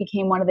sort of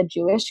became one of the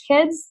Jewish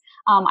kids.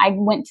 I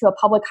went to a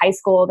public high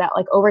school that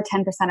like over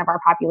 10% of our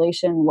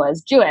population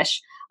was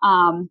Jewish.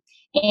 And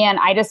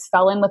I just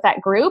fell in with that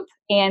group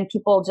and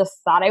people just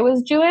thought I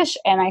was Jewish.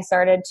 And I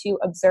started to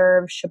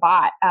observe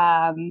Shabbat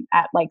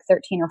at like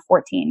 13 or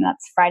 14.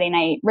 That's Friday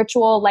night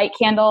ritual, light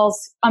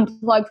candles,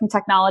 unplug from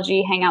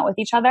technology, hang out with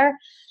each other.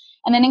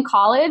 And then in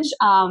college,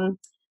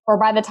 or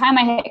by the time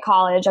I hit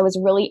college, I was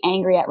really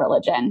angry at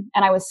religion.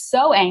 And I was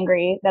so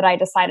angry that I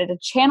decided to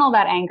channel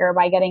that anger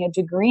by getting a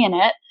degree in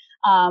it.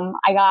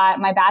 I got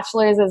my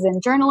bachelor's is in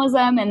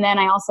journalism, and then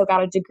I also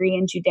got a degree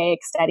in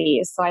Judaic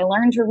studies. So I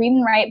learned to read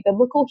and write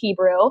biblical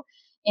Hebrew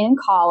in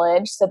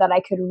college so that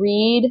I could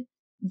read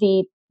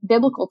the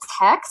biblical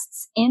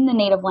texts in the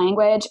native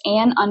language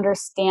and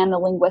understand the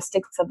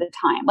linguistics of the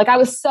time. Like I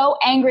was so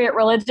angry at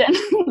religion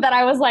that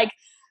I was like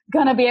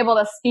gonna be able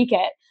to speak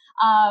it.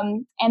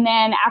 And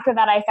then after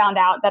that, I found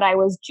out that I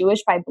was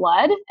Jewish by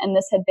blood, and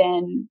this had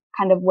been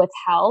kind of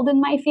withheld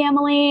in my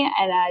family,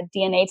 and a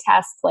DNA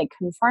test like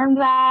confirmed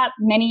that.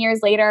 Many years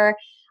later,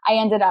 I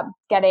ended up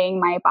getting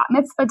my bat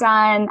mitzvah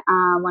done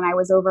when I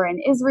was over in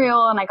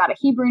Israel, and I got a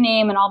Hebrew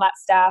name and all that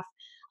stuff.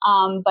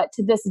 But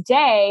to this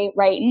day,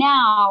 right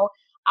now,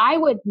 I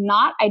would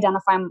not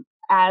identify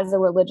as a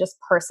religious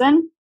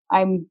person.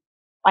 I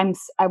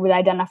would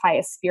identify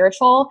as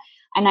spiritual.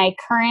 And I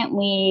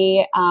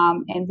currently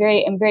am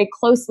very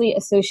closely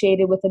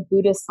associated with a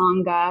Buddhist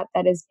Sangha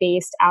that is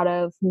based out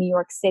of New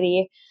York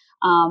City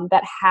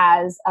that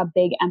has a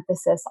big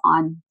emphasis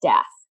on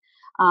death.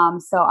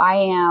 So I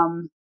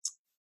am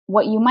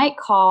what you might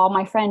call,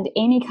 my friend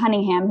Amy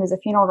Cunningham, who's a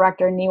funeral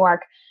director in New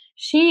York,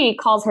 she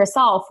calls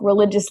herself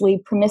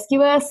religiously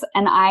promiscuous,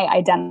 and I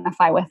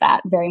identify with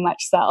that very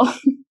much so.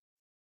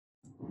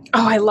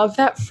 Oh, I love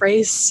that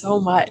phrase so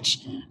much.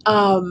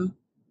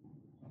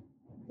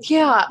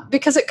 Yeah,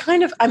 because it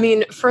kind of, I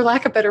mean, for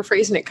lack of better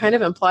phrasing, it kind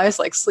of implies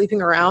like sleeping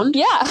around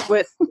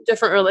with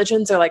different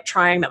religions or like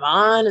trying them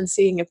on and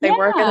seeing if they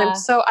work. And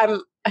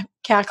I'm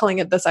cackling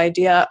at this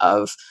idea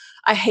of,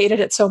 I hated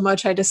it so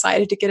much, I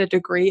decided to get a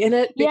degree in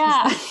it.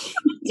 Because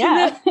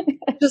Yeah.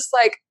 just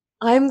like,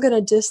 I'm going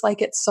to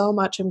dislike it so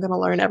much. I'm going to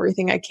learn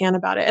everything I can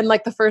about it. And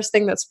like the first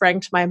thing that sprang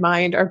to my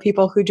mind are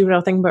people who do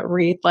nothing but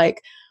read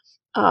like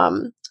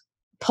um,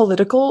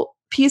 political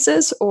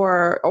pieces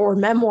or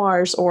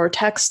memoirs or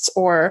texts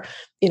or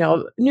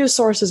news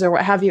sources or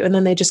what have you, and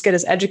then they just get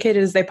as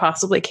educated as they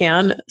possibly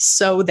can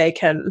so they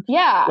can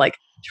like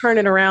turn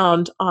it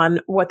around on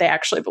what they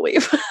actually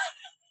believe.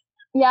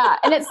 Yeah.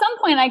 And at some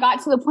point I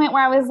got to the point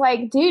where I was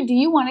like, dude, do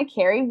you want to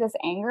carry this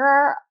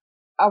anger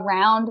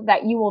around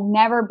that you will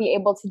never be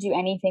able to do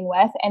anything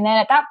with? And then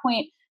at that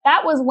point,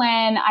 that was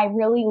when I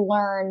really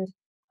learned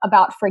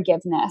about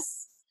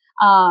forgiveness,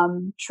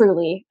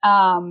 truly.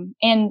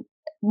 And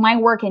my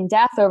work in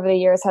death over the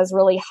years has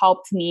really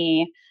helped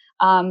me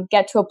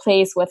get to a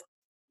place with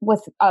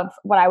of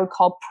what I would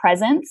call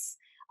presence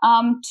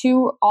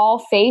to all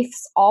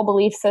faiths, all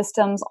belief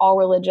systems, all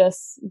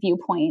religious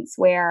viewpoints,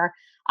 where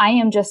I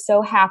am just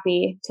so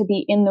happy to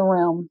be in the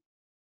room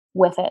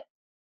with it.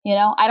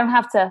 I don't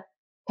have to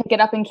pick it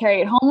up and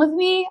carry it home with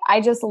me. I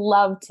just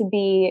love to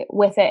be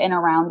with it and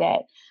around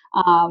it.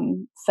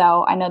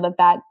 So I know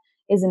that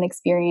is an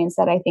experience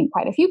that I think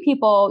quite a few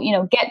people,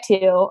 get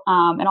to.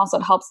 And also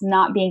it helps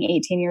not being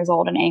 18 years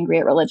old and angry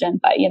at religion,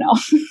 but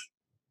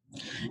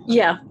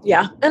Yeah.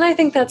 And I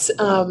think that's,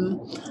 I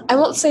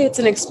won't say it's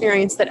an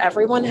experience that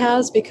everyone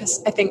has,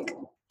 because I think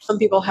some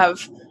people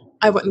have,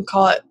 I wouldn't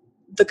call it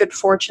the good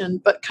fortune,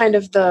 but kind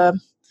of the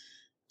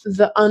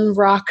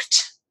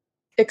unrocked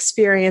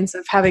experience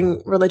of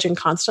having religion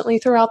constantly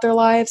throughout their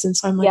lives. And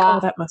so I'm like, oh,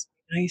 that must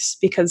be nice,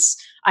 because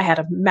I had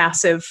a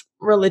massive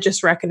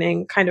religious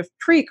reckoning kind of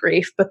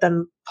pre-grief, but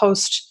then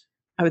post,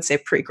 I would say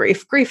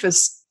pre-grief. Grief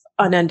is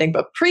unending,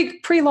 but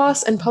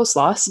pre-loss and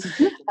post-loss,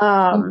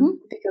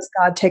 because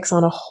God takes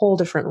on a whole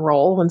different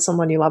role when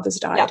someone you love has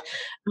died.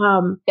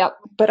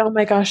 But oh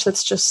my gosh,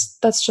 that's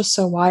just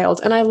so wild.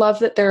 And I love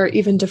that there are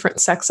even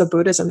different sects of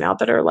Buddhism now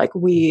that are like,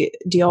 we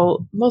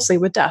deal mostly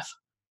with death.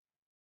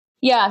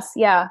 Yes.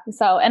 Yeah.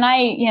 So, and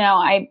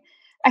I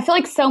feel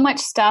like so much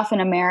stuff in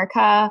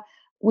America,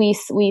 we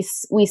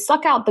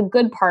suck out the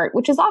good part,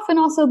 which is often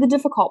also the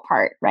difficult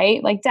part,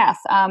 right? Like death.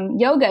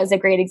 Yoga is a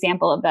great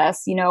example of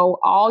this.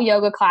 All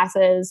yoga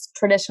classes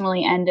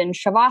traditionally end in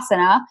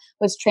shavasana,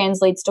 which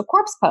translates to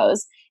corpse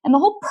pose. And the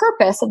whole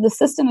purpose of the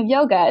system of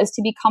yoga is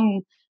to become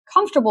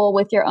comfortable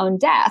with your own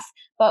death.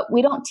 But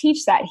we don't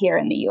teach that here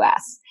in the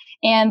US.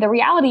 And the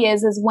reality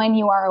is when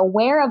you are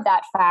aware of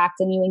that fact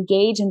and you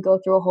engage and go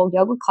through a whole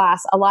yoga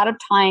class, a lot of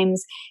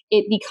times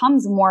it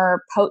becomes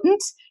more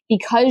potent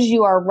because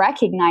you are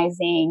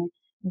recognizing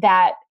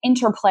that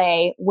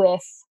interplay with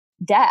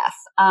death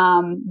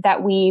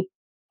that we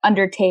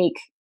undertake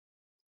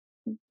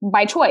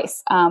by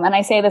choice. And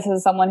I say this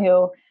as someone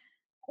who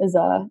is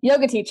a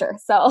yoga teacher.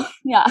 So,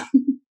 yeah.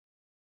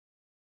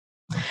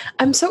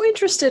 I'm so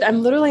interested.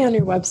 I'm literally on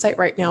your website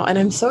right now, and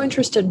I'm so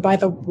interested by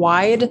the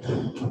wide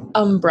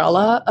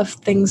umbrella of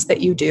things that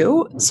you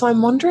do. So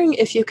I'm wondering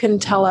if you can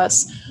tell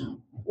us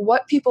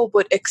what people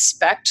would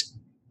expect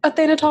a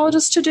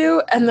thanatologist to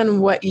do and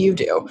then what you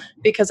do,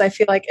 because I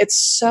feel like it's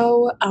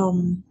so,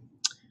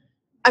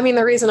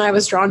 the reason I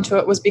was drawn to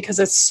it was because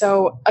it's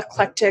so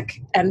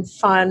eclectic and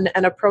fun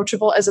and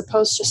approachable, as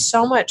opposed to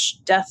so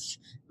much death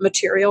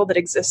material that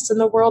exists in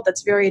the world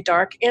that's very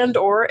dark, and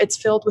or it's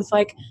filled with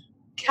like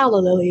calla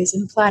lilies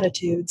and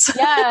platitudes.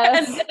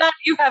 Yes. And that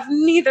you have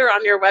neither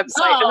on your website.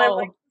 Oh, and I'm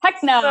like, heck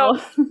no.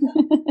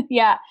 So.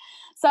 Yeah.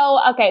 So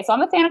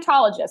I'm a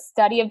thanatologist,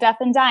 study of death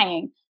and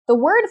dying. The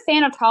word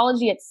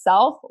thanatology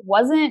itself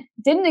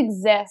didn't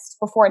exist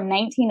before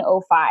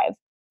 1905.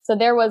 So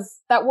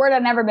that word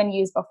had never been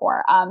used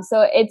before.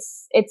 So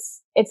it's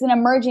an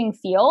emerging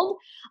field.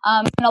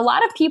 And a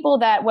lot of people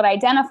that would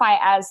identify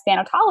as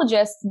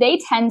thanatologists, they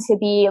tend to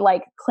be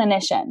like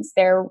clinicians.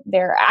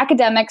 They're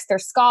academics, they're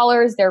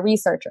scholars, they're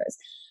researchers.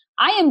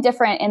 I am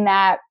different in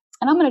that,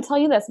 and I'm going to tell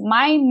you this,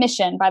 my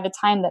mission by the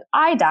time that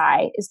I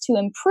die is to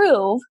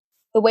improve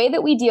the way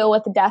that we deal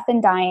with death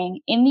and dying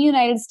in the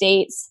United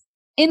States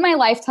in my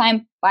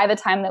lifetime by the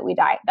time that we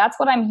die. That's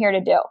what I'm here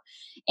to do.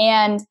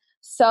 And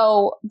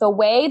so the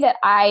way that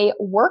I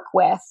work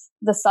with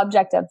the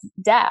subject of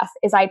death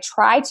is I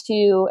try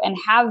to, and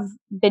have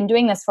been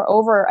doing this for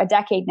over a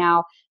decade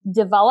now,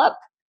 develop,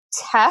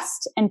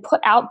 test, and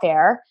put out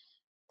there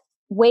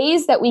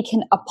ways that we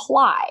can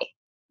apply,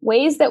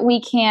 ways that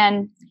we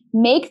can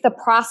make the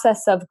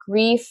process of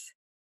grief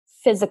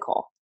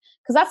physical.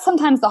 Because that's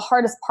sometimes the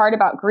hardest part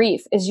about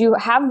grief is you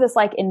have this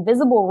like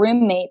invisible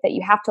roommate that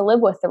you have to live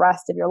with the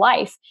rest of your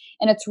life.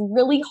 And it's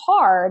really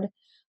hard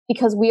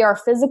because we are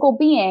physical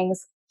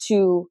beings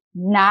to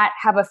not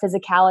have a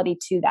physicality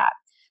to that.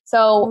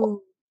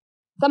 So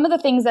some of the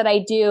things that I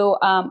do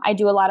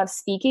a lot of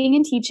speaking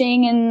and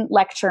teaching and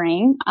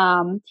lecturing.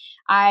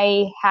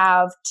 I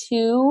have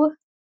 2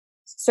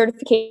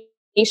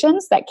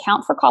 certifications that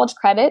count for college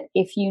credit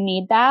if you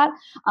need that.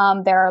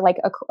 There are like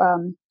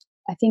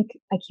I think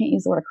I can't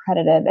use the word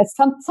accredited. It's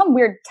some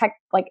weird tech,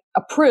 like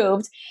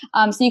approved.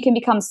 So you can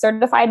become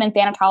certified in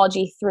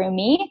thanatology through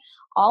me,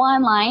 all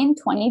online,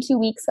 22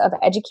 weeks of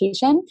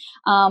education,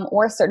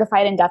 or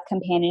certified in death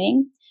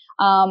companioning.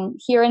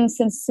 Here in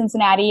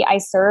Cincinnati, I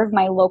serve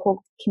my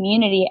local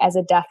community as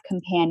a deaf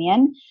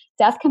companion.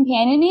 Deaf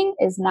companioning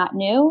is not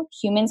new.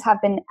 Humans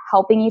have been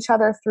helping each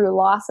other through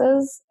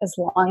losses as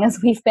long as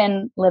we've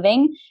been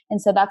living. And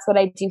so that's what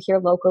I do here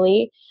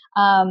locally.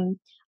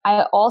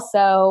 I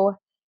also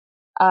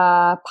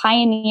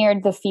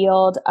pioneered the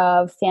field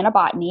of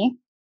thanabotany.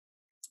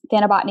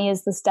 Thanabotany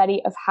is the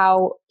study of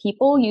how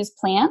people use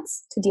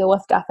plants to deal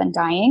with death and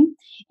dying.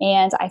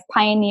 And I've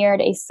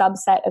pioneered a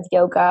subset of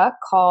yoga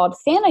called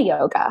Thana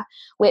Yoga,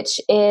 which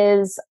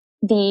is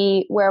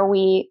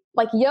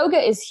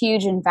yoga is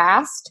huge and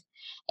vast.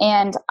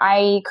 And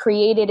I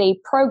created a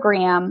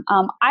program.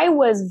 I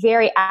was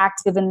very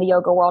active in the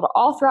yoga world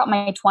all throughout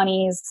my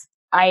 20s.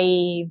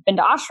 I've been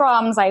to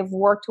ashrams. I've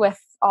worked with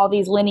all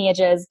these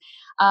lineages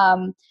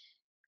of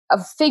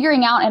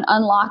figuring out and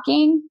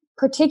unlocking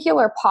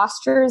particular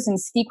postures and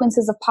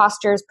sequences of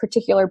postures,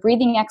 particular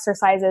breathing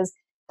exercises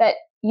that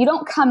you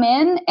don't come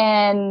in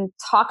and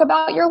talk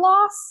about your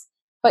loss,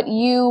 but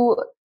you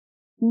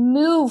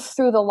move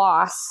through the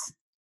loss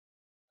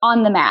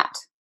on the mat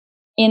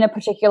in a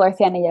particular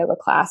Thana Yoga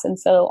class. And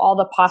so all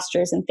the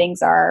postures and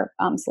things are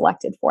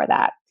selected for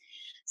that.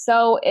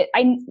 So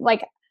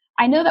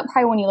I know that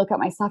probably when you look at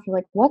my stuff, you're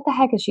like, what the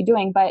heck is she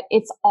doing? But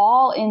it's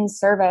all in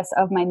service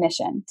of my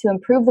mission to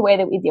improve the way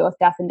that we deal with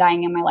death and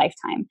dying in my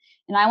lifetime.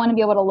 And I want to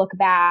be able to look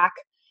back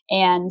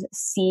and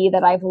see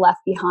that I've left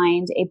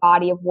behind a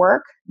body of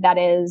work that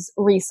is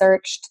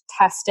researched,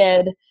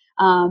 tested,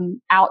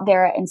 out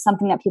there, and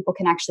something that people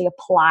can actually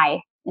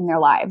apply in their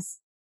lives.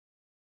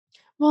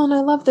 Well, and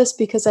I love this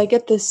because I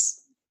get this.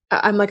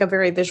 I'm like a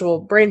very visual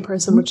brain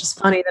person, which is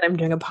funny that I'm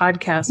doing a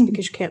podcast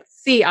because you can't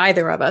see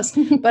either of us.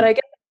 But I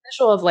get the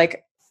visual of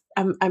like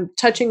I'm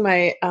touching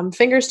my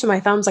fingers to my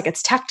thumbs, like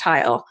it's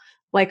tactile.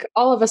 Like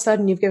all of a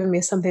sudden, you've given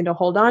me something to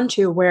hold on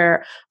to.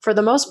 Where, for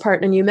the most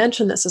part, and you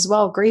mentioned this as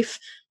well, grief.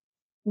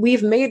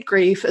 We've made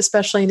grief,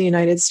 especially in the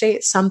United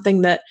States,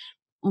 something that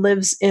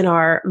lives in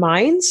our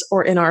minds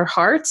or in our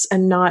hearts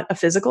and not a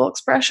physical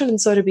expression.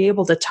 And so to be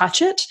able to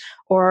touch it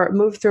or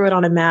move through it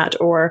on a mat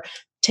or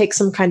take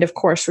some kind of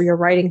course where you're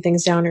writing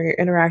things down or you're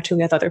interacting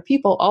with other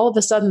people, all of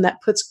a sudden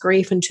that puts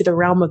grief into the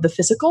realm of the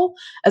physical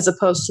as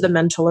opposed to the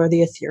mental or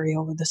the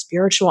ethereal or the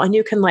spiritual. And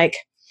you can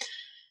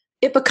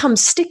it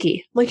becomes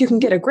sticky, like you can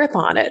get a grip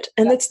on it.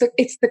 And it's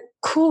the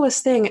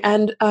coolest thing.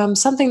 And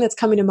something that's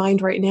coming to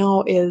mind right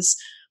now is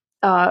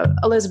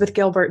Elizabeth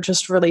Gilbert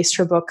just released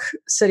her book,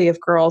 City of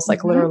Girls,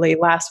 literally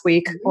last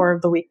week or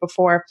the week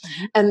before.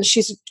 And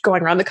she's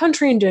going around the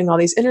country and doing all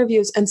these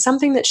interviews. And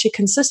something that she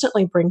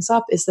consistently brings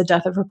up is the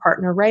death of her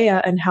partner,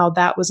 Rhea, and how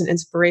that was an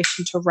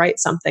inspiration to write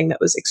something that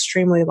was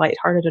extremely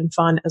lighthearted and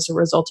fun as a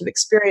result of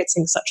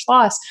experiencing such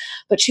loss.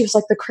 But she was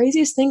like, the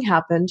craziest thing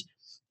happened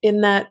in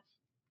that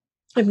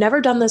I've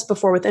never done this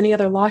before with any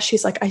other loss.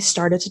 She's like, I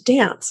started to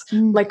dance.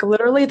 Like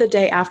literally the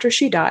day after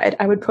she died,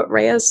 I would put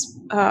Rhea's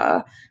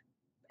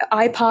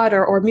iPod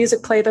or music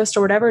playlist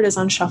or whatever it is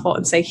on shuffle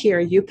and say, here,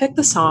 you pick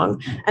the song.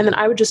 And then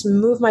I would just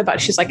move my body.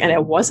 She's like, and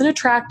it wasn't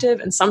attractive.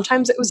 And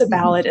sometimes it was a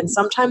ballad and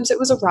sometimes it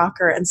was a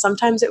rocker and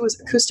sometimes it was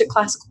acoustic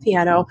classical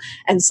piano.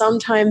 And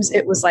sometimes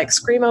it was like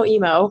screamo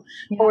emo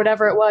or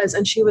whatever it was.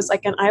 And she was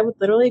like, and I would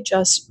literally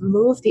just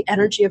move the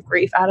energy of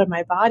grief out of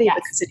my body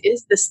because it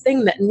is this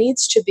thing that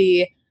needs to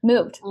be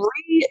moved,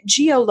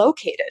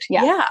 geolocated.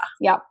 Yeah.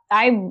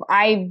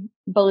 I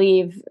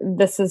believe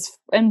this is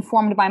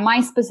informed by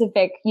my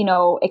specific,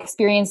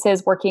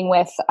 experiences working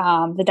with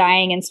the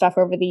dying and stuff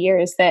over the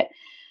years, that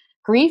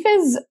grief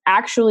is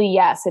actually,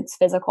 yes, it's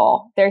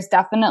physical. There's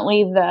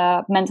definitely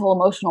the mental,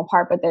 emotional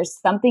part, but there's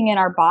something in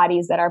our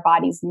bodies that our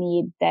bodies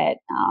need that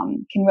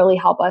can really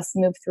help us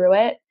move through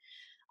it.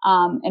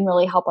 And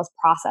really help us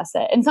process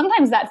it. And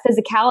sometimes that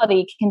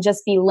physicality can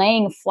just be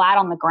laying flat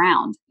on the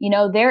ground.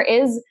 There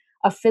is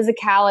a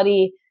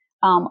physicality,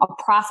 a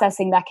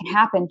processing that can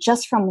happen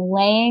just from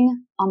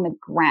laying on the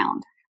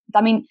ground.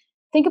 I mean,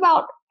 think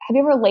about, have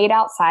you ever laid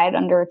outside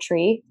under a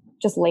tree,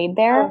 just laid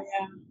there? Oh,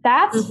 yeah.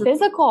 That's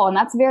physical and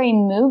that's very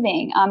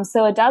moving.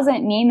 So it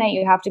doesn't mean that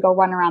you have to go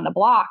run around the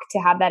block to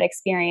have that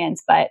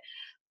experience, but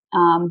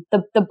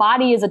the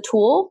body is a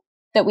tool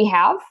that we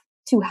have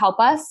to help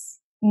us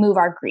move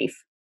our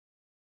grief.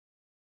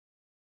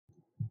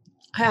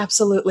 I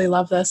absolutely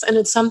love this. And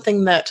it's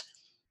something that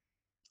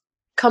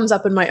comes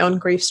up in my own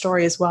grief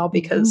story as well,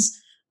 because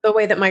the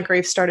way that my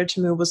grief started to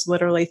move was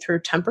literally through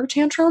temper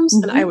tantrums,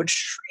 and I would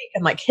shriek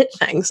and hit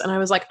things. And I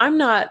was like, I'm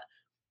not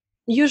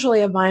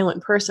usually a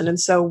violent person. And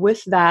so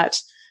with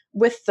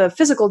the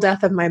physical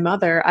death of my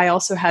mother, I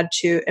also had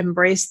to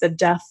embrace the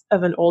death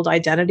of an old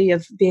identity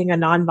of being a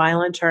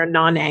non-violent or a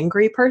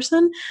non-angry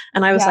person.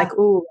 And I was like,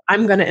 ooh,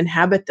 I'm going to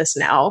inhabit this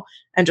now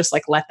and just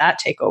let that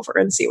take over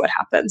and see what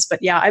happens. But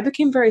yeah, I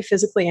became very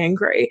physically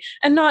angry,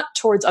 and not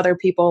towards other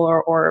people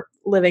or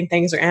living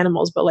things or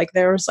animals, but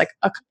there was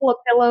a couple of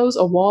pillows,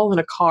 a wall,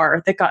 and a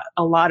car that got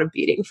a lot of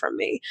beating from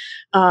me.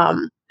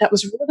 That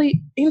was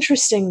really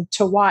interesting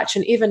to watch.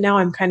 And even now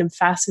I'm kind of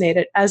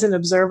fascinated as an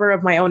observer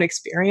of my own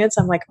experience.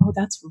 I'm like, oh,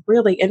 that's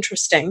really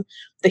interesting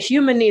the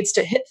human needs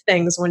to hit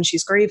things when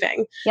she's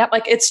grieving. Yep.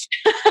 Like it's,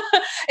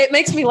 it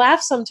makes me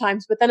laugh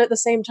sometimes, but then at the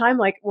same time,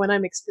 like when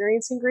I'm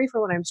experiencing grief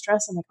or when I'm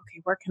stressed, I'm like,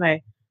 okay, where can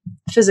I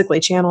physically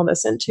channel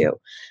this into?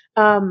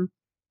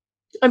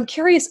 I'm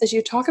curious, as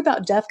you talk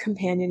about death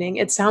companioning,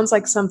 it sounds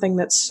like something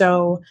that's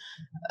so,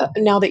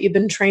 now that you've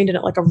been trained in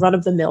it, like a run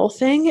of the mill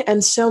thing.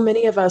 And so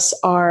many of us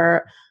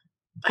are,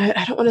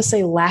 I don't want to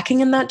say lacking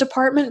in that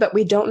department, but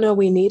we don't know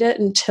we need it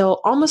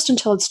almost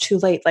until it's too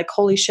late. Like,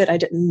 holy shit, I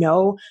didn't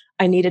know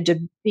I needed to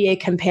be a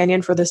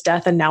companion for this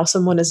death. And now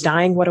someone is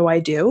dying. What do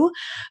I do?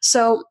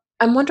 So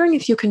I'm wondering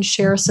if you can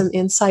share some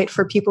insight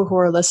for people who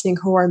are listening,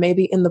 who are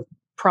maybe in the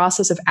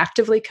process of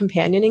actively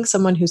companioning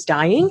someone who's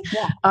dying,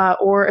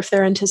 or if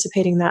they're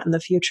anticipating that in the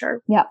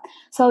future. Yeah.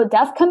 So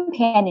death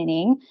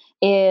companioning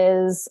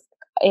is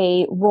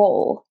a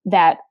role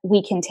that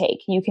we can take.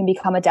 You can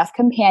become a death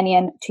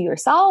companion to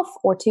yourself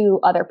or to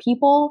other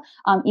people,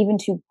 even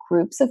to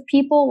groups of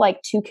people,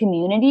 like to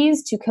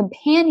communities, to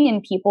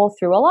companion people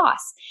through a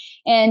loss.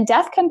 And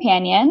death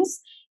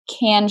companions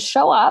can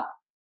show up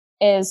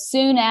as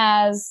soon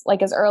as,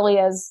 like as early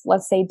as,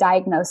 let's say,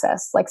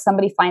 diagnosis. Like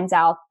somebody finds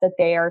out that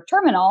they are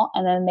terminal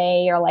and then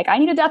they are like, I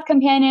need a death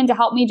companion to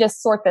help me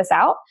just sort this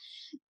out.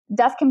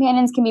 Death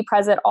companions can be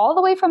present all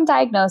the way from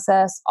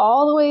diagnosis,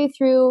 all the way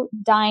through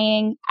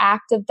dying,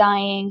 active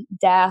dying,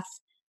 death,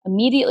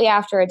 immediately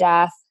after a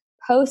death,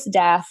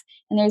 post-death.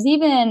 And there's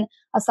even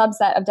a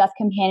subset of death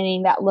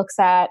companioning that looks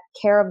at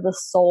care of the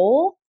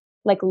soul,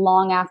 like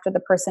long after the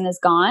person is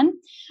gone.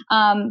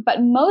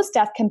 But most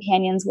death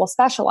companions will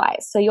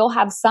specialize. So you'll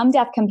have some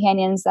death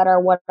companions that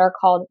are what are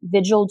called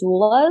vigil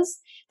doulas.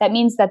 That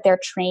means that they're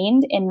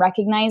trained in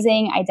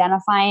recognizing,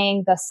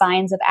 identifying the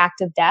signs of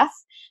active death.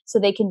 So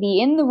they can be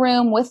in the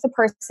room with the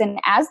person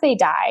as they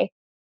die,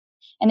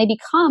 and they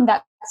become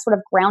that sort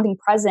of grounding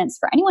presence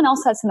for anyone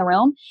else that's in the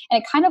room.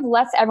 And it kind of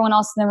lets everyone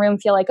else in the room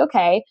feel like,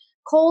 okay,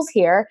 Cole's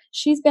here.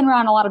 She's been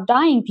around a lot of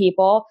dying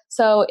people.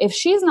 So if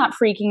she's not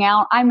freaking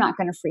out, I'm not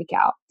going to freak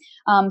out.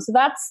 So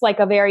that's like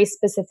a very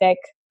specific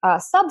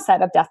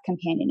subset of death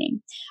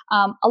companioning.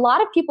 A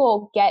lot of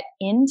people get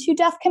into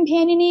death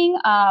companioning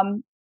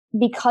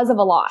because of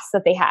a loss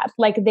that they had.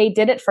 Like they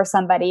did it for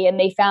somebody and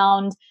they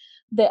found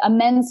the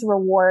immense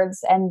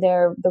rewards and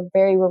the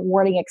very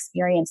rewarding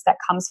experience that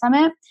comes from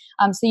it.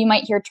 So you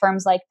might hear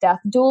terms like death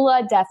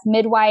doula, death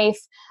midwife,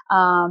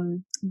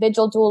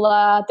 vigil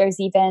doula. There's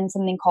even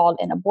something called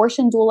an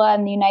abortion doula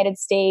in the United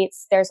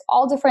States. There's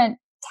all different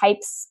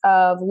types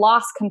of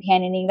loss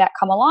companioning that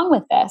come along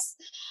with this.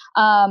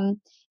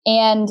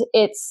 And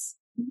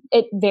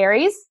it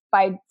varies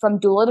from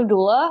doula to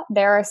doula.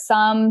 There are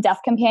some death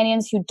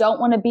companions who don't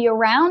want to be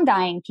around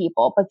dying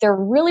people, but they're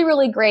really,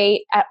 really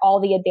great at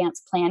all the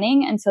advanced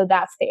planning. And so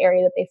that's the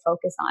area that they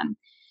focus on.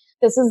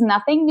 This is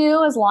nothing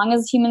new. As long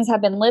as humans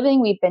have been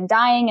living, we've been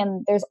dying.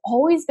 And there's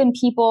always been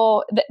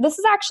people. This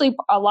is actually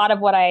a lot of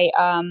what I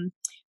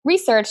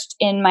researched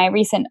in my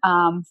recent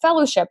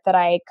fellowship that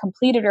I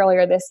completed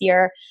earlier this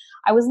year.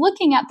 I was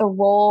looking at the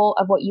role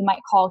of what you might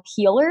call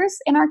healers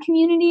in our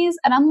communities.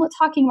 And I'm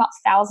talking about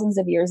thousands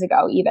of years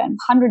ago, even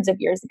hundreds of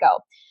years ago.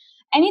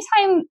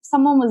 Anytime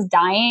someone was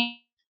dying,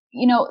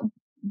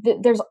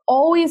 there's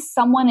always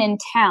someone in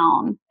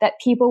town that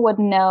people would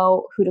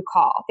know who to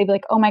call. They'd be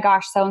like, oh my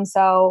gosh,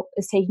 so-and-so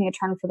is taking a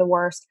turn for the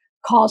worst.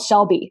 Call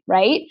Shelby,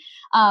 right?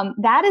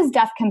 That is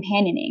death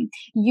companioning.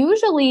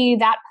 Usually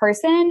that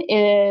person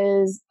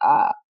is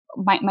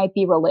might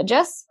be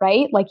religious,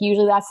 right? Like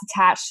usually that's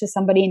attached to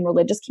somebody in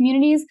religious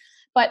communities.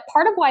 But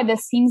part of why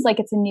this seems like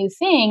it's a new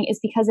thing is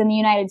because in the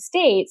United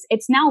States,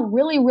 it's now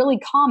really, really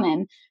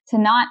common to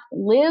not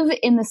live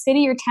in the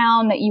city or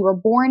town that you were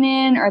born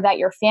in or that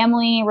your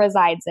family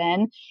resides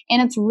in.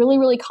 And it's really,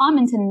 really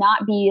common to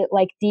not be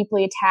like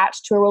deeply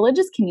attached to a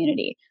religious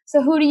community.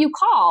 So who do you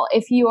call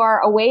if you are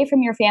away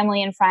from your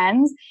family and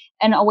friends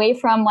and away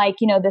from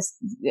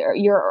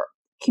your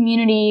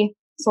community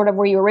sort of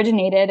where you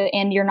originated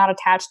and you're not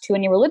attached to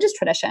any religious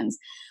traditions?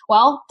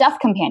 Well, death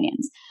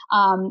companions.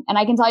 And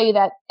I can tell you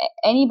that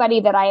anybody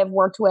that I have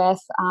worked with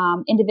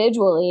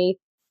individually,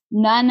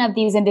 none of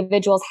these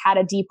individuals had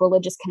a deep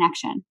religious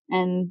connection,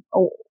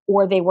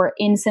 or they were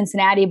in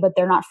Cincinnati, but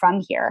they're not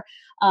from here.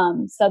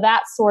 So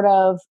that's sort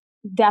of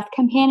death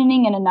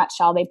companioning in a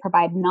nutshell. They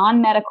provide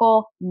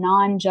non-medical,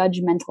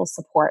 non-judgmental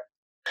support.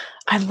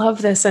 I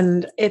love this.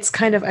 And it's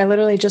kind of, I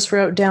literally just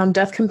wrote down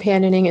death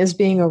companioning as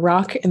being a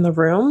rock in the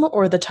room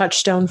or the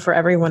touchstone for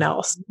everyone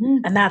else.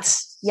 Mm-hmm. And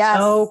that's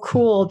so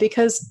cool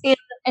because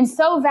and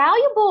so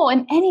valuable,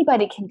 and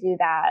anybody can do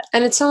that.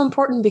 And it's so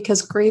important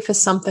because grief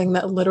is something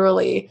that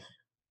literally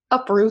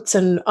uproots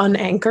and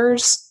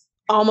unanchors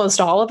almost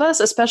all of us,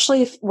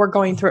 especially if we're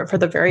going through it for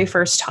the very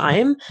first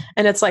time.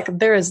 And it's like,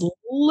 there is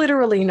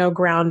literally no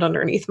ground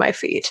underneath my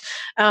feet.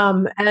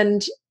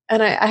 And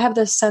I have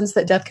this sense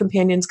that death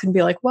companions can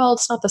be like, well,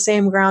 it's not the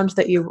same ground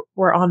that you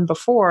were on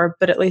before,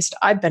 but at least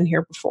I've been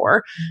here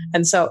before.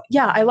 And so,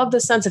 yeah, I love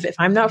this sense of if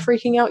I'm not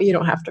freaking out, you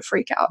don't have to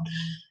freak out.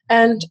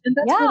 And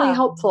that's really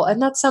helpful. And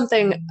that's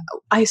something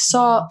I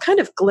saw kind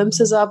of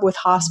glimpses of with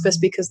hospice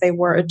because they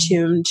were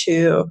attuned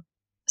to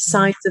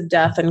signs of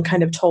death and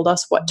kind of told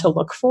us what to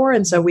look for.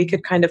 And so we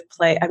could kind of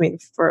play, I mean,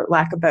 for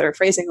lack of better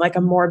phrasing, like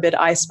a morbid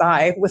I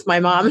Spy with my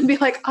mom and be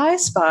like, I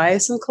spy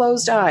some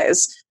closed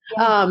eyes.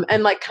 Yeah.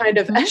 And like kind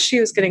of as she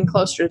was getting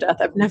closer to death,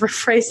 I've never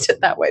phrased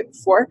it that way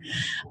before.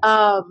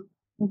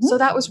 So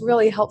that was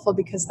really helpful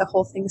because the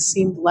whole thing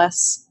seemed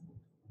less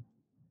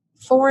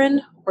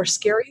foreign or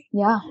scary.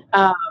 Yeah.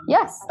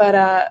 Yes.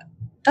 But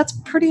that's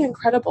pretty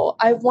incredible.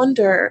 I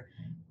wonder,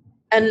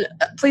 and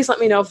please let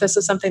me know if this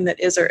is something that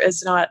is or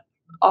is not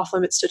off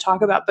limits to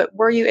talk about, but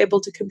were you able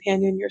to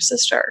companion your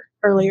sister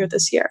earlier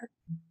this year?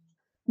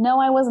 No,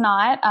 I was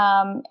not.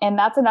 And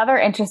that's another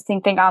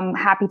interesting thing I'm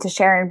happy to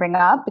share and bring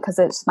up because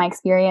it's my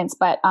experience.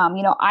 But,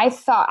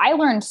 I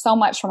learned so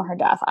much from her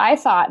death. I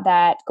thought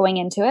that going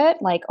into it,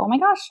 like, oh my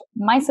gosh,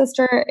 my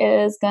sister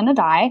is going to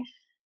die.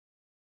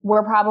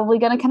 We're probably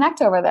going to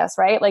connect over this,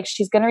 right? Like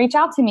she's going to reach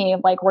out to me.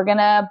 Like we're going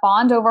to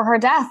bond over her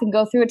death and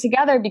go through it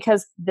together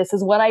because this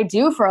is what I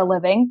do for a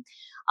living.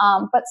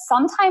 But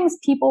sometimes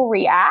people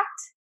react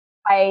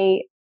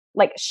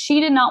like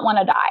she did not want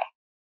to die.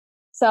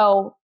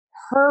 So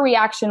her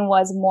reaction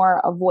was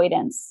more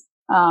avoidance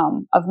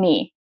of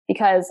me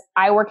because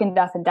I work in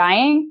death and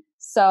dying.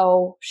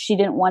 So she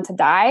didn't want to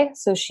die.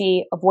 So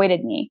she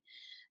avoided me.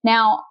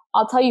 Now,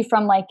 I'll tell you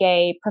from like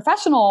a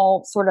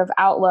professional sort of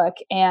outlook.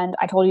 And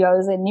I told you I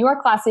was in New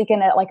York last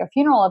weekend at like a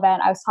funeral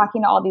event. I was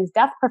talking to all these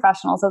death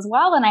professionals as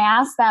well. And I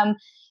asked them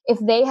if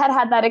they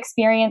had that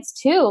experience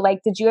too. Like,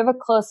 did you have a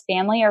close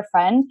family or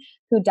friend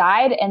who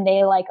died and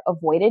they like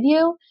avoided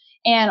you?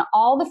 And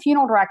all the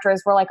funeral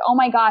directors were like, oh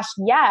my gosh,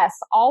 yes.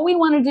 All we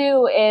want to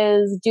do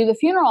is do the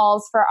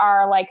funerals for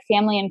our like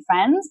family and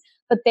friends.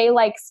 But they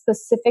like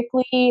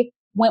specifically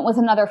went with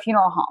another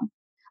funeral home.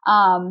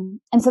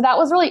 And so that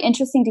was really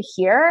interesting to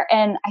hear.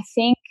 And I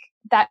think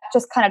that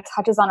just kind of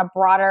touches on a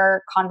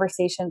broader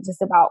conversation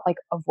just about like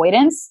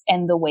avoidance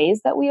and the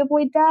ways that we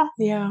avoid death.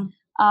 Yeah.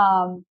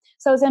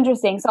 So it's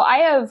interesting. So I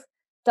have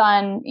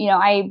done,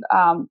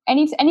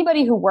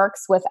 anybody who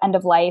works with end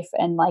of life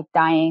and like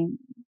dying,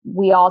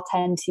 we all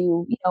tend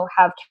to,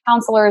 have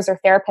counselors or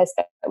therapists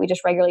that we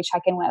just regularly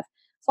check in with.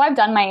 So I've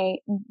done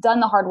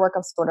the hard work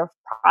of sort of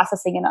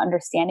processing and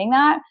understanding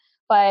that.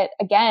 But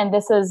again,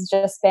 this has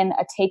just been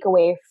a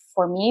takeaway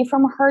for me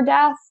from her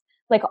death.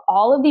 Like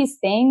all of these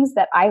things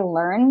that I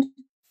learned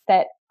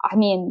that,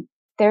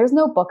 there's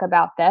no book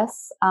about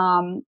this.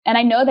 And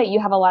I know that you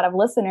have a lot of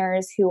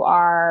listeners who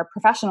are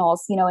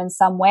professionals, in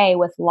some way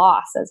with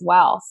loss as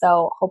well.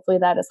 So hopefully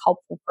that is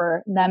helpful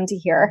for them to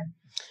hear.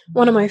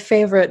 One of my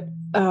favorite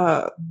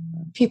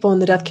people in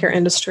the death care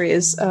industry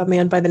is a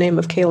man by the name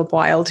of Caleb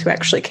Wilde, who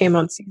actually came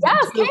on season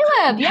 2.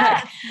 Caleb.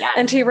 Yes.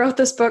 And he wrote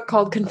this book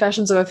called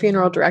Confessions of a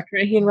Funeral Director.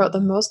 And he wrote the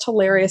most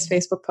hilarious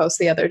Facebook post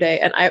the other day.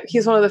 And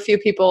he's one of the few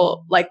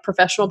people, like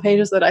professional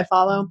pages that I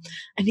follow.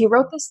 And he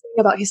wrote this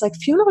thing about, he's like,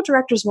 funeral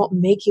directors won't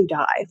make you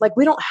die. Like,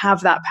 we don't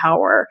have that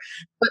power.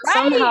 But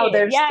somehow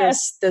there's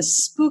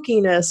this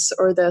spookiness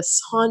or this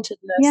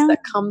hauntedness that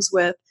comes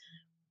with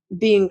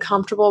being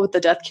comfortable with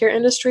the death care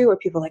industry, where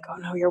people are like, oh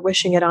no, you're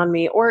wishing it on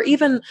me. Or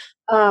even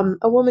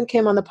a woman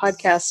came on the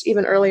podcast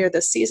even earlier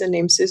this season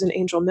named Susan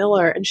Angel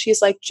Miller. And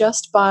she's like,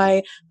 just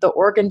by the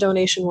organ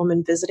donation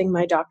woman visiting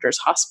my doctor's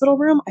hospital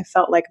room, I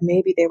felt like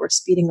maybe they were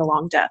speeding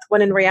along death.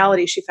 When in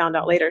reality, she found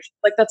out later,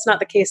 like, that's not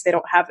the case. They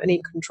don't have any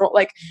control.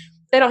 Like,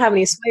 they don't have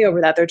any sway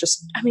over that. They're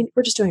just,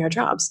 we're just doing our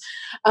jobs.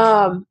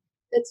 And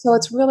so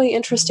it's really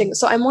interesting.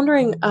 So I'm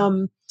wondering,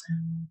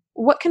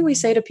 what can we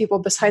say to people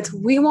besides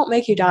we won't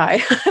make you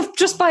die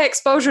just by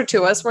exposure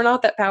to us? We're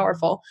not that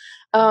powerful.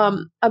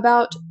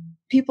 About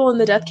people in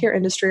the death care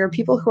industry or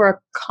people who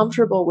are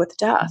comfortable with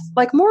death.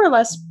 Like, more or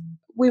less,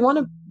 we want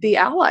to be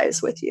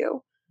allies with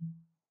you.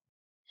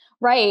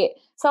 Right.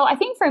 So I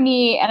think for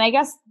me, and I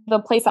guess the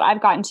place that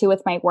I've gotten to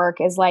with my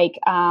work is like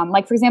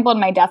for example, in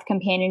my death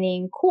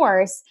companioning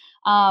course,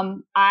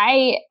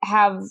 I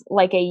have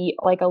like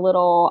a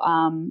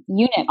little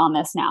unit on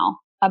this now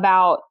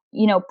about,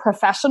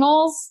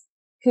 professionals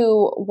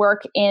who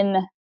work in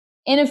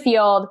a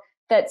field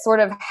that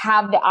sort of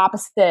have the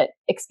opposite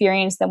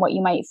experience than what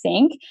you might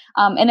think.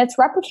 And it's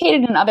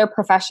replicated in other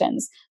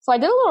professions. So I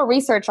did a little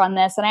research on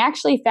this, and I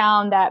actually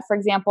found that, for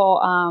example,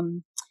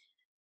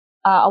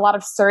 a lot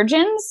of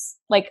surgeons,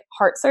 like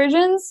heart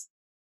surgeons,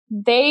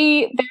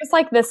 there's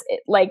like this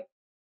like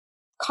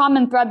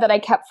common thread that I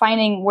kept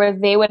finding where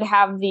they would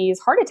have these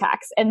heart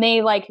attacks and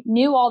they like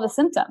knew all the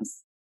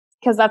symptoms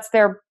because that's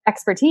their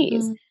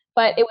expertise.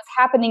 But it was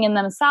happening in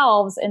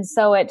themselves. And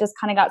so it just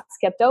kind of got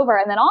skipped over.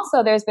 And then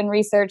also there's been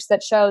research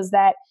that shows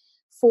that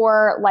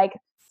for like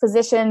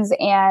physicians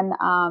and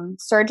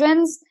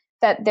surgeons,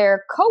 that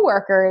their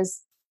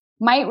coworkers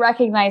might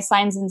recognize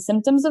signs and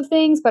symptoms of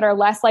things, but are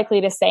less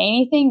likely to say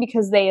anything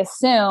because they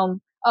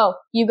assume, oh,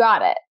 you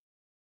got it.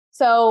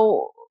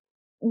 So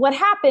what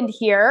happened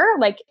here,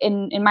 like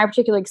in my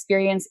particular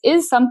experience,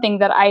 is something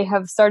that I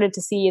have started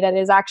to see that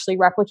is actually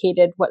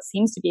replicated what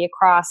seems to be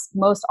across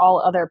most all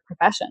other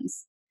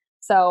professions.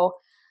 So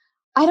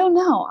I don't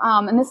know.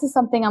 And this is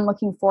something I'm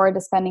looking forward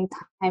to spending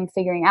time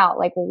figuring out.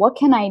 Like, well, what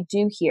can I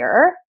do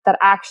here that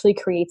actually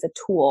creates a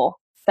tool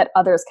that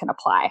others can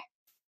apply.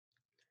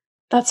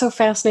 That's so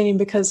fascinating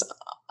because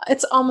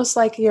it's almost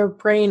like your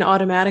brain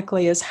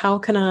automatically is, how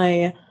can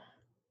I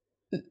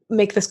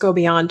make this go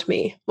beyond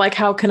me? Like,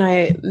 how can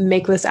I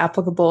make this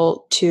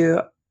applicable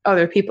to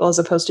other people as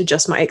opposed to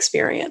just my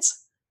experience?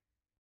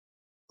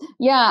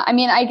 Yeah, I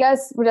mean, I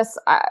guess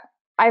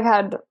I've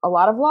had a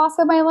lot of loss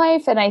in my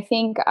life, and I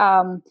think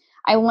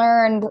I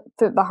learned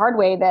through the hard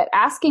way that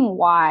asking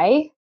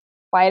why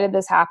did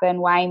this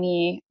happen, why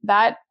me,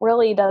 that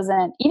really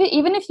doesn't,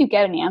 even if you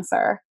get an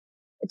answer,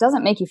 it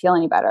doesn't make you feel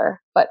any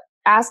better. But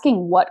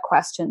asking what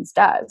questions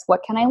does.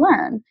 What can I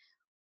learn?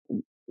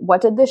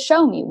 What did this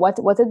show me? What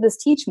did this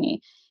teach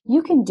me?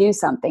 You can do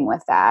something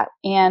with that.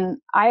 And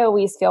I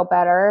always feel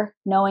better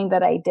knowing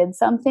that I did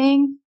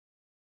something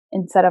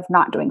instead of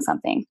not doing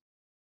something.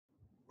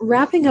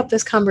 Wrapping up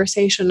this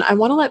conversation, I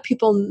want to let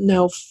people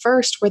know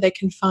first where they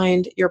can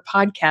find your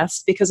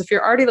podcast, because if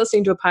you're already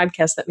listening to a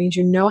podcast, that means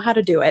you know how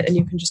to do it and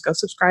you can just go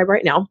subscribe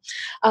right now.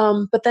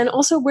 But then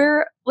also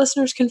where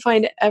listeners can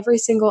find every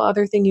single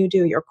other thing you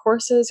do, your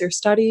courses, your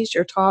studies,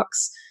 your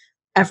talks,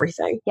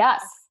 everything.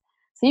 Yes.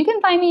 So you can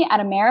find me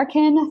at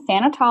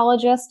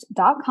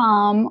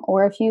AmericanThanatologist.com,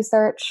 or if you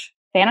search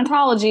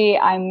Thanatology,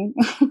 I'm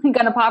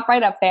going to pop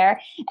right up there.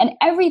 And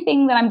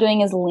everything that I'm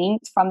doing is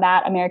linked from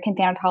that American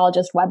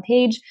Thanatologist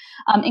webpage,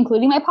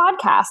 including my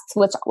podcasts,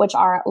 which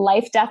are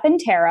Life, Death, and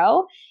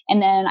Tarot. And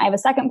then I have a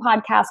second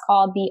podcast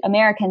called The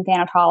American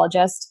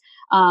Thanatologist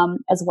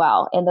as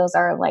well. And those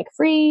are like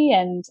free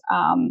and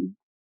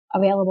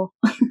available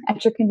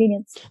at your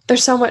convenience. They're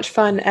so much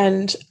fun.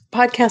 And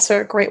podcasts are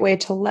a great way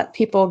to let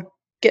people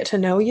get to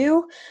know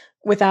you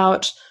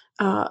without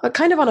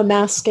kind of on a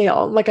mass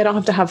scale. Like, I don't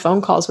have to have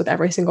phone calls with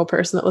every single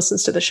person that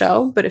listens to the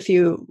show, but if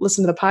you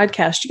listen to the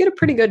podcast, you get a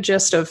pretty good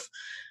gist of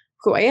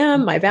who I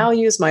am, my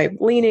values, my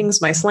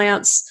leanings, my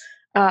slants,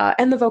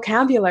 and the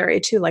vocabulary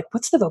too. Like,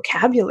 what's the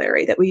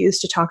vocabulary that we use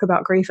to talk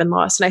about grief and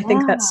loss? And I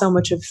think that's so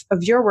much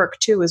of your work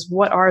too, is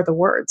what are the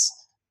words?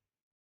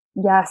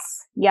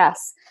 Yes.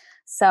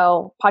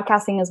 So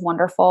podcasting is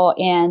wonderful,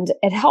 and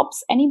it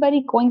helps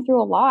anybody going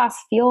through a loss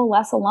feel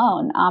less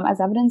alone,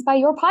 as evidenced by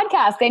your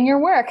podcast and your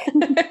work.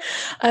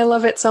 I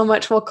love it so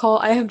much. Well, Cole,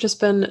 I have just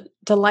been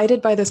delighted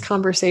by this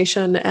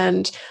conversation,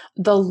 and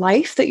the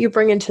life that you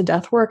bring into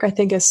death work, I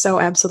think, is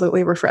so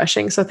absolutely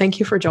refreshing. So thank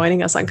you for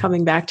joining us on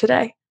Coming Back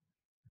today.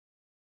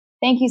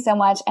 Thank you so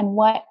much. And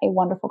what a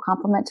wonderful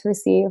compliment to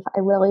receive. I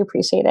really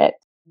appreciate it.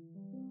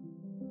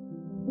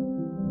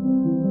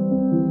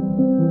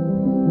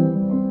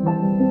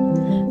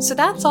 So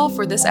that's all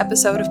for this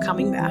episode of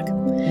Coming Back.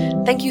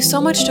 Thank you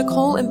so much to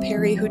Cole and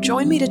Perry, who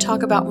joined me to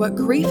talk about what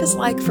grief is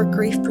like for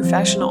grief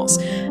professionals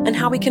and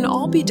how we can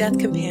all be death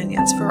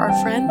companions for our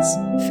friends,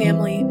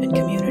 family, and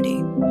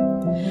community.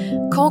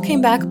 Cole came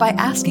back by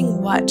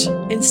asking what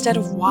instead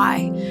of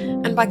why,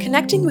 and by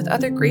connecting with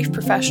other grief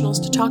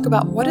professionals to talk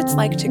about what it's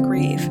like to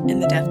grieve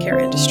in the death care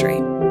industry.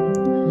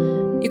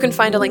 You can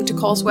find a link to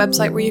Cole's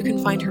website where you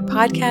can find her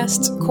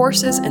podcasts,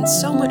 courses, and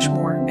so much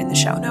more in the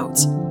show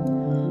notes.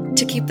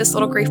 To keep this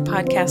little grief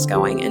podcast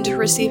going and to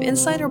receive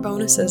insider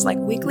bonuses like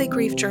weekly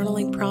grief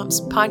journaling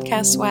prompts,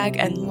 podcast swag,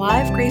 and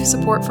live grief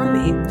support from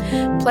me,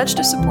 pledge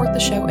to support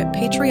the show at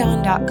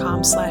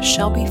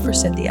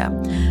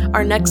patreon.com/ShelbyForsythia.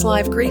 Our next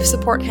live grief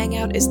support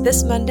hangout is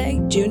this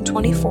Monday, June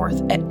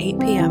 24th at 8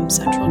 p.m.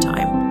 Central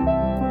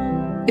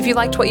Time. If you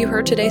liked what you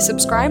heard today,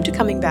 subscribe to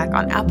Coming Back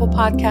on Apple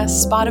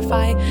Podcasts,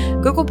 Spotify,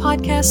 Google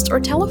Podcasts, or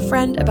tell a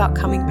friend about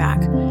Coming Back,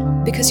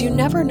 because you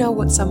never know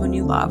what someone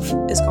you love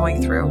is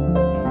going through.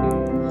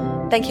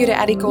 Thank you to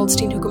Addie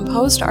Goldstein, who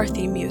composed our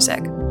theme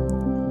music.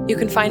 You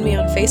can find me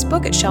on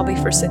Facebook at Shelby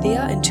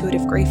Forsythia,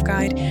 Intuitive Grief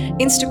Guide,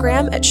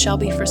 Instagram at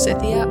Shelby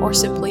Forsythia, or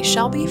simply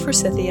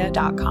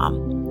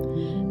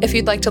shelbyforsythia.com. If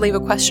you'd like to leave a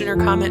question or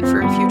comment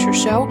for a future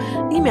show,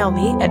 email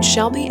me at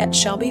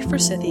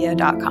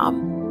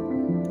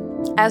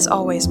shelby@shelbyforsythia.com. As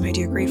always, my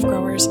dear grief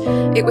growers,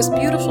 it was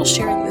beautiful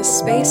sharing this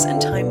space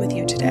and time with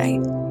you today.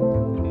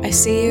 I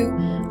see you,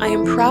 I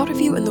am proud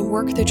of you and the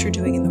work that you're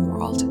doing in the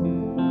world,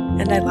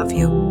 and I love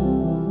you.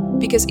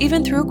 Because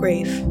even through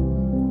grief,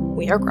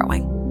 we are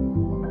growing.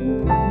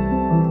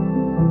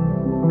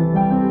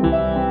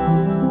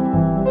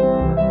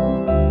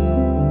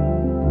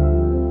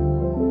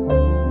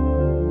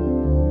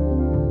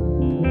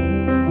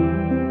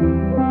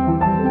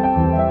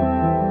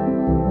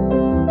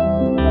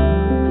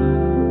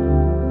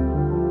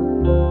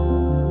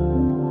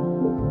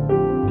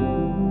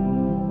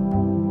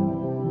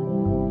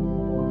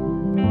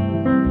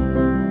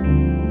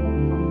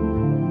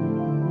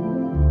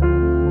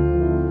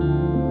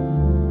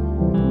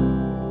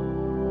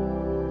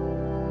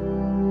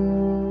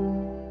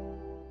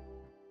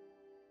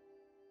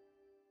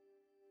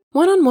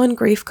 One-on-one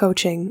grief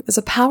coaching is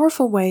a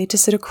powerful way to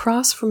sit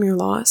across from your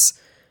loss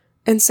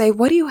and say,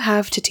 what do you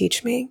have to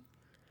teach me?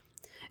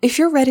 If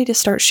you're ready to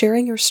start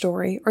sharing your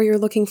story, or you're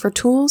looking for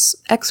tools,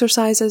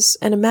 exercises,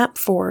 and a map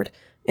forward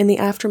in the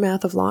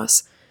aftermath of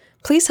loss,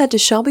 please head to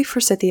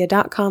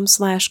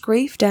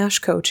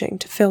shelbyforsythia.com/grief-coaching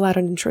to fill out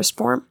an interest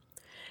form.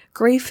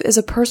 Grief is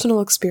a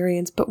personal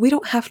experience, but we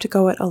don't have to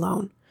go it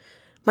alone.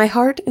 My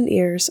heart and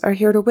ears are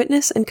here to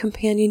witness and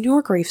companion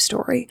your grief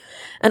story,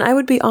 and I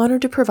would be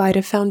honored to provide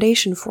a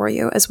foundation for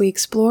you as we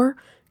explore,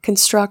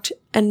 construct,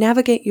 and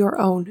navigate your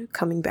own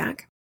coming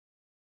back.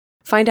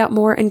 Find out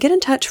more and get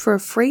in touch for a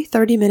free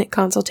 30-minute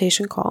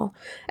consultation call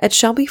at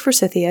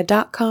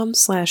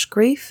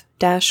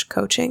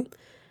shelbyforsythia.com/grief-coaching.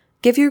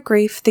 Give your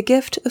grief the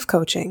gift of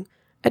coaching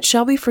at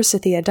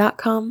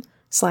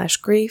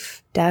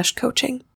shelbyforsythia.com/grief-coaching.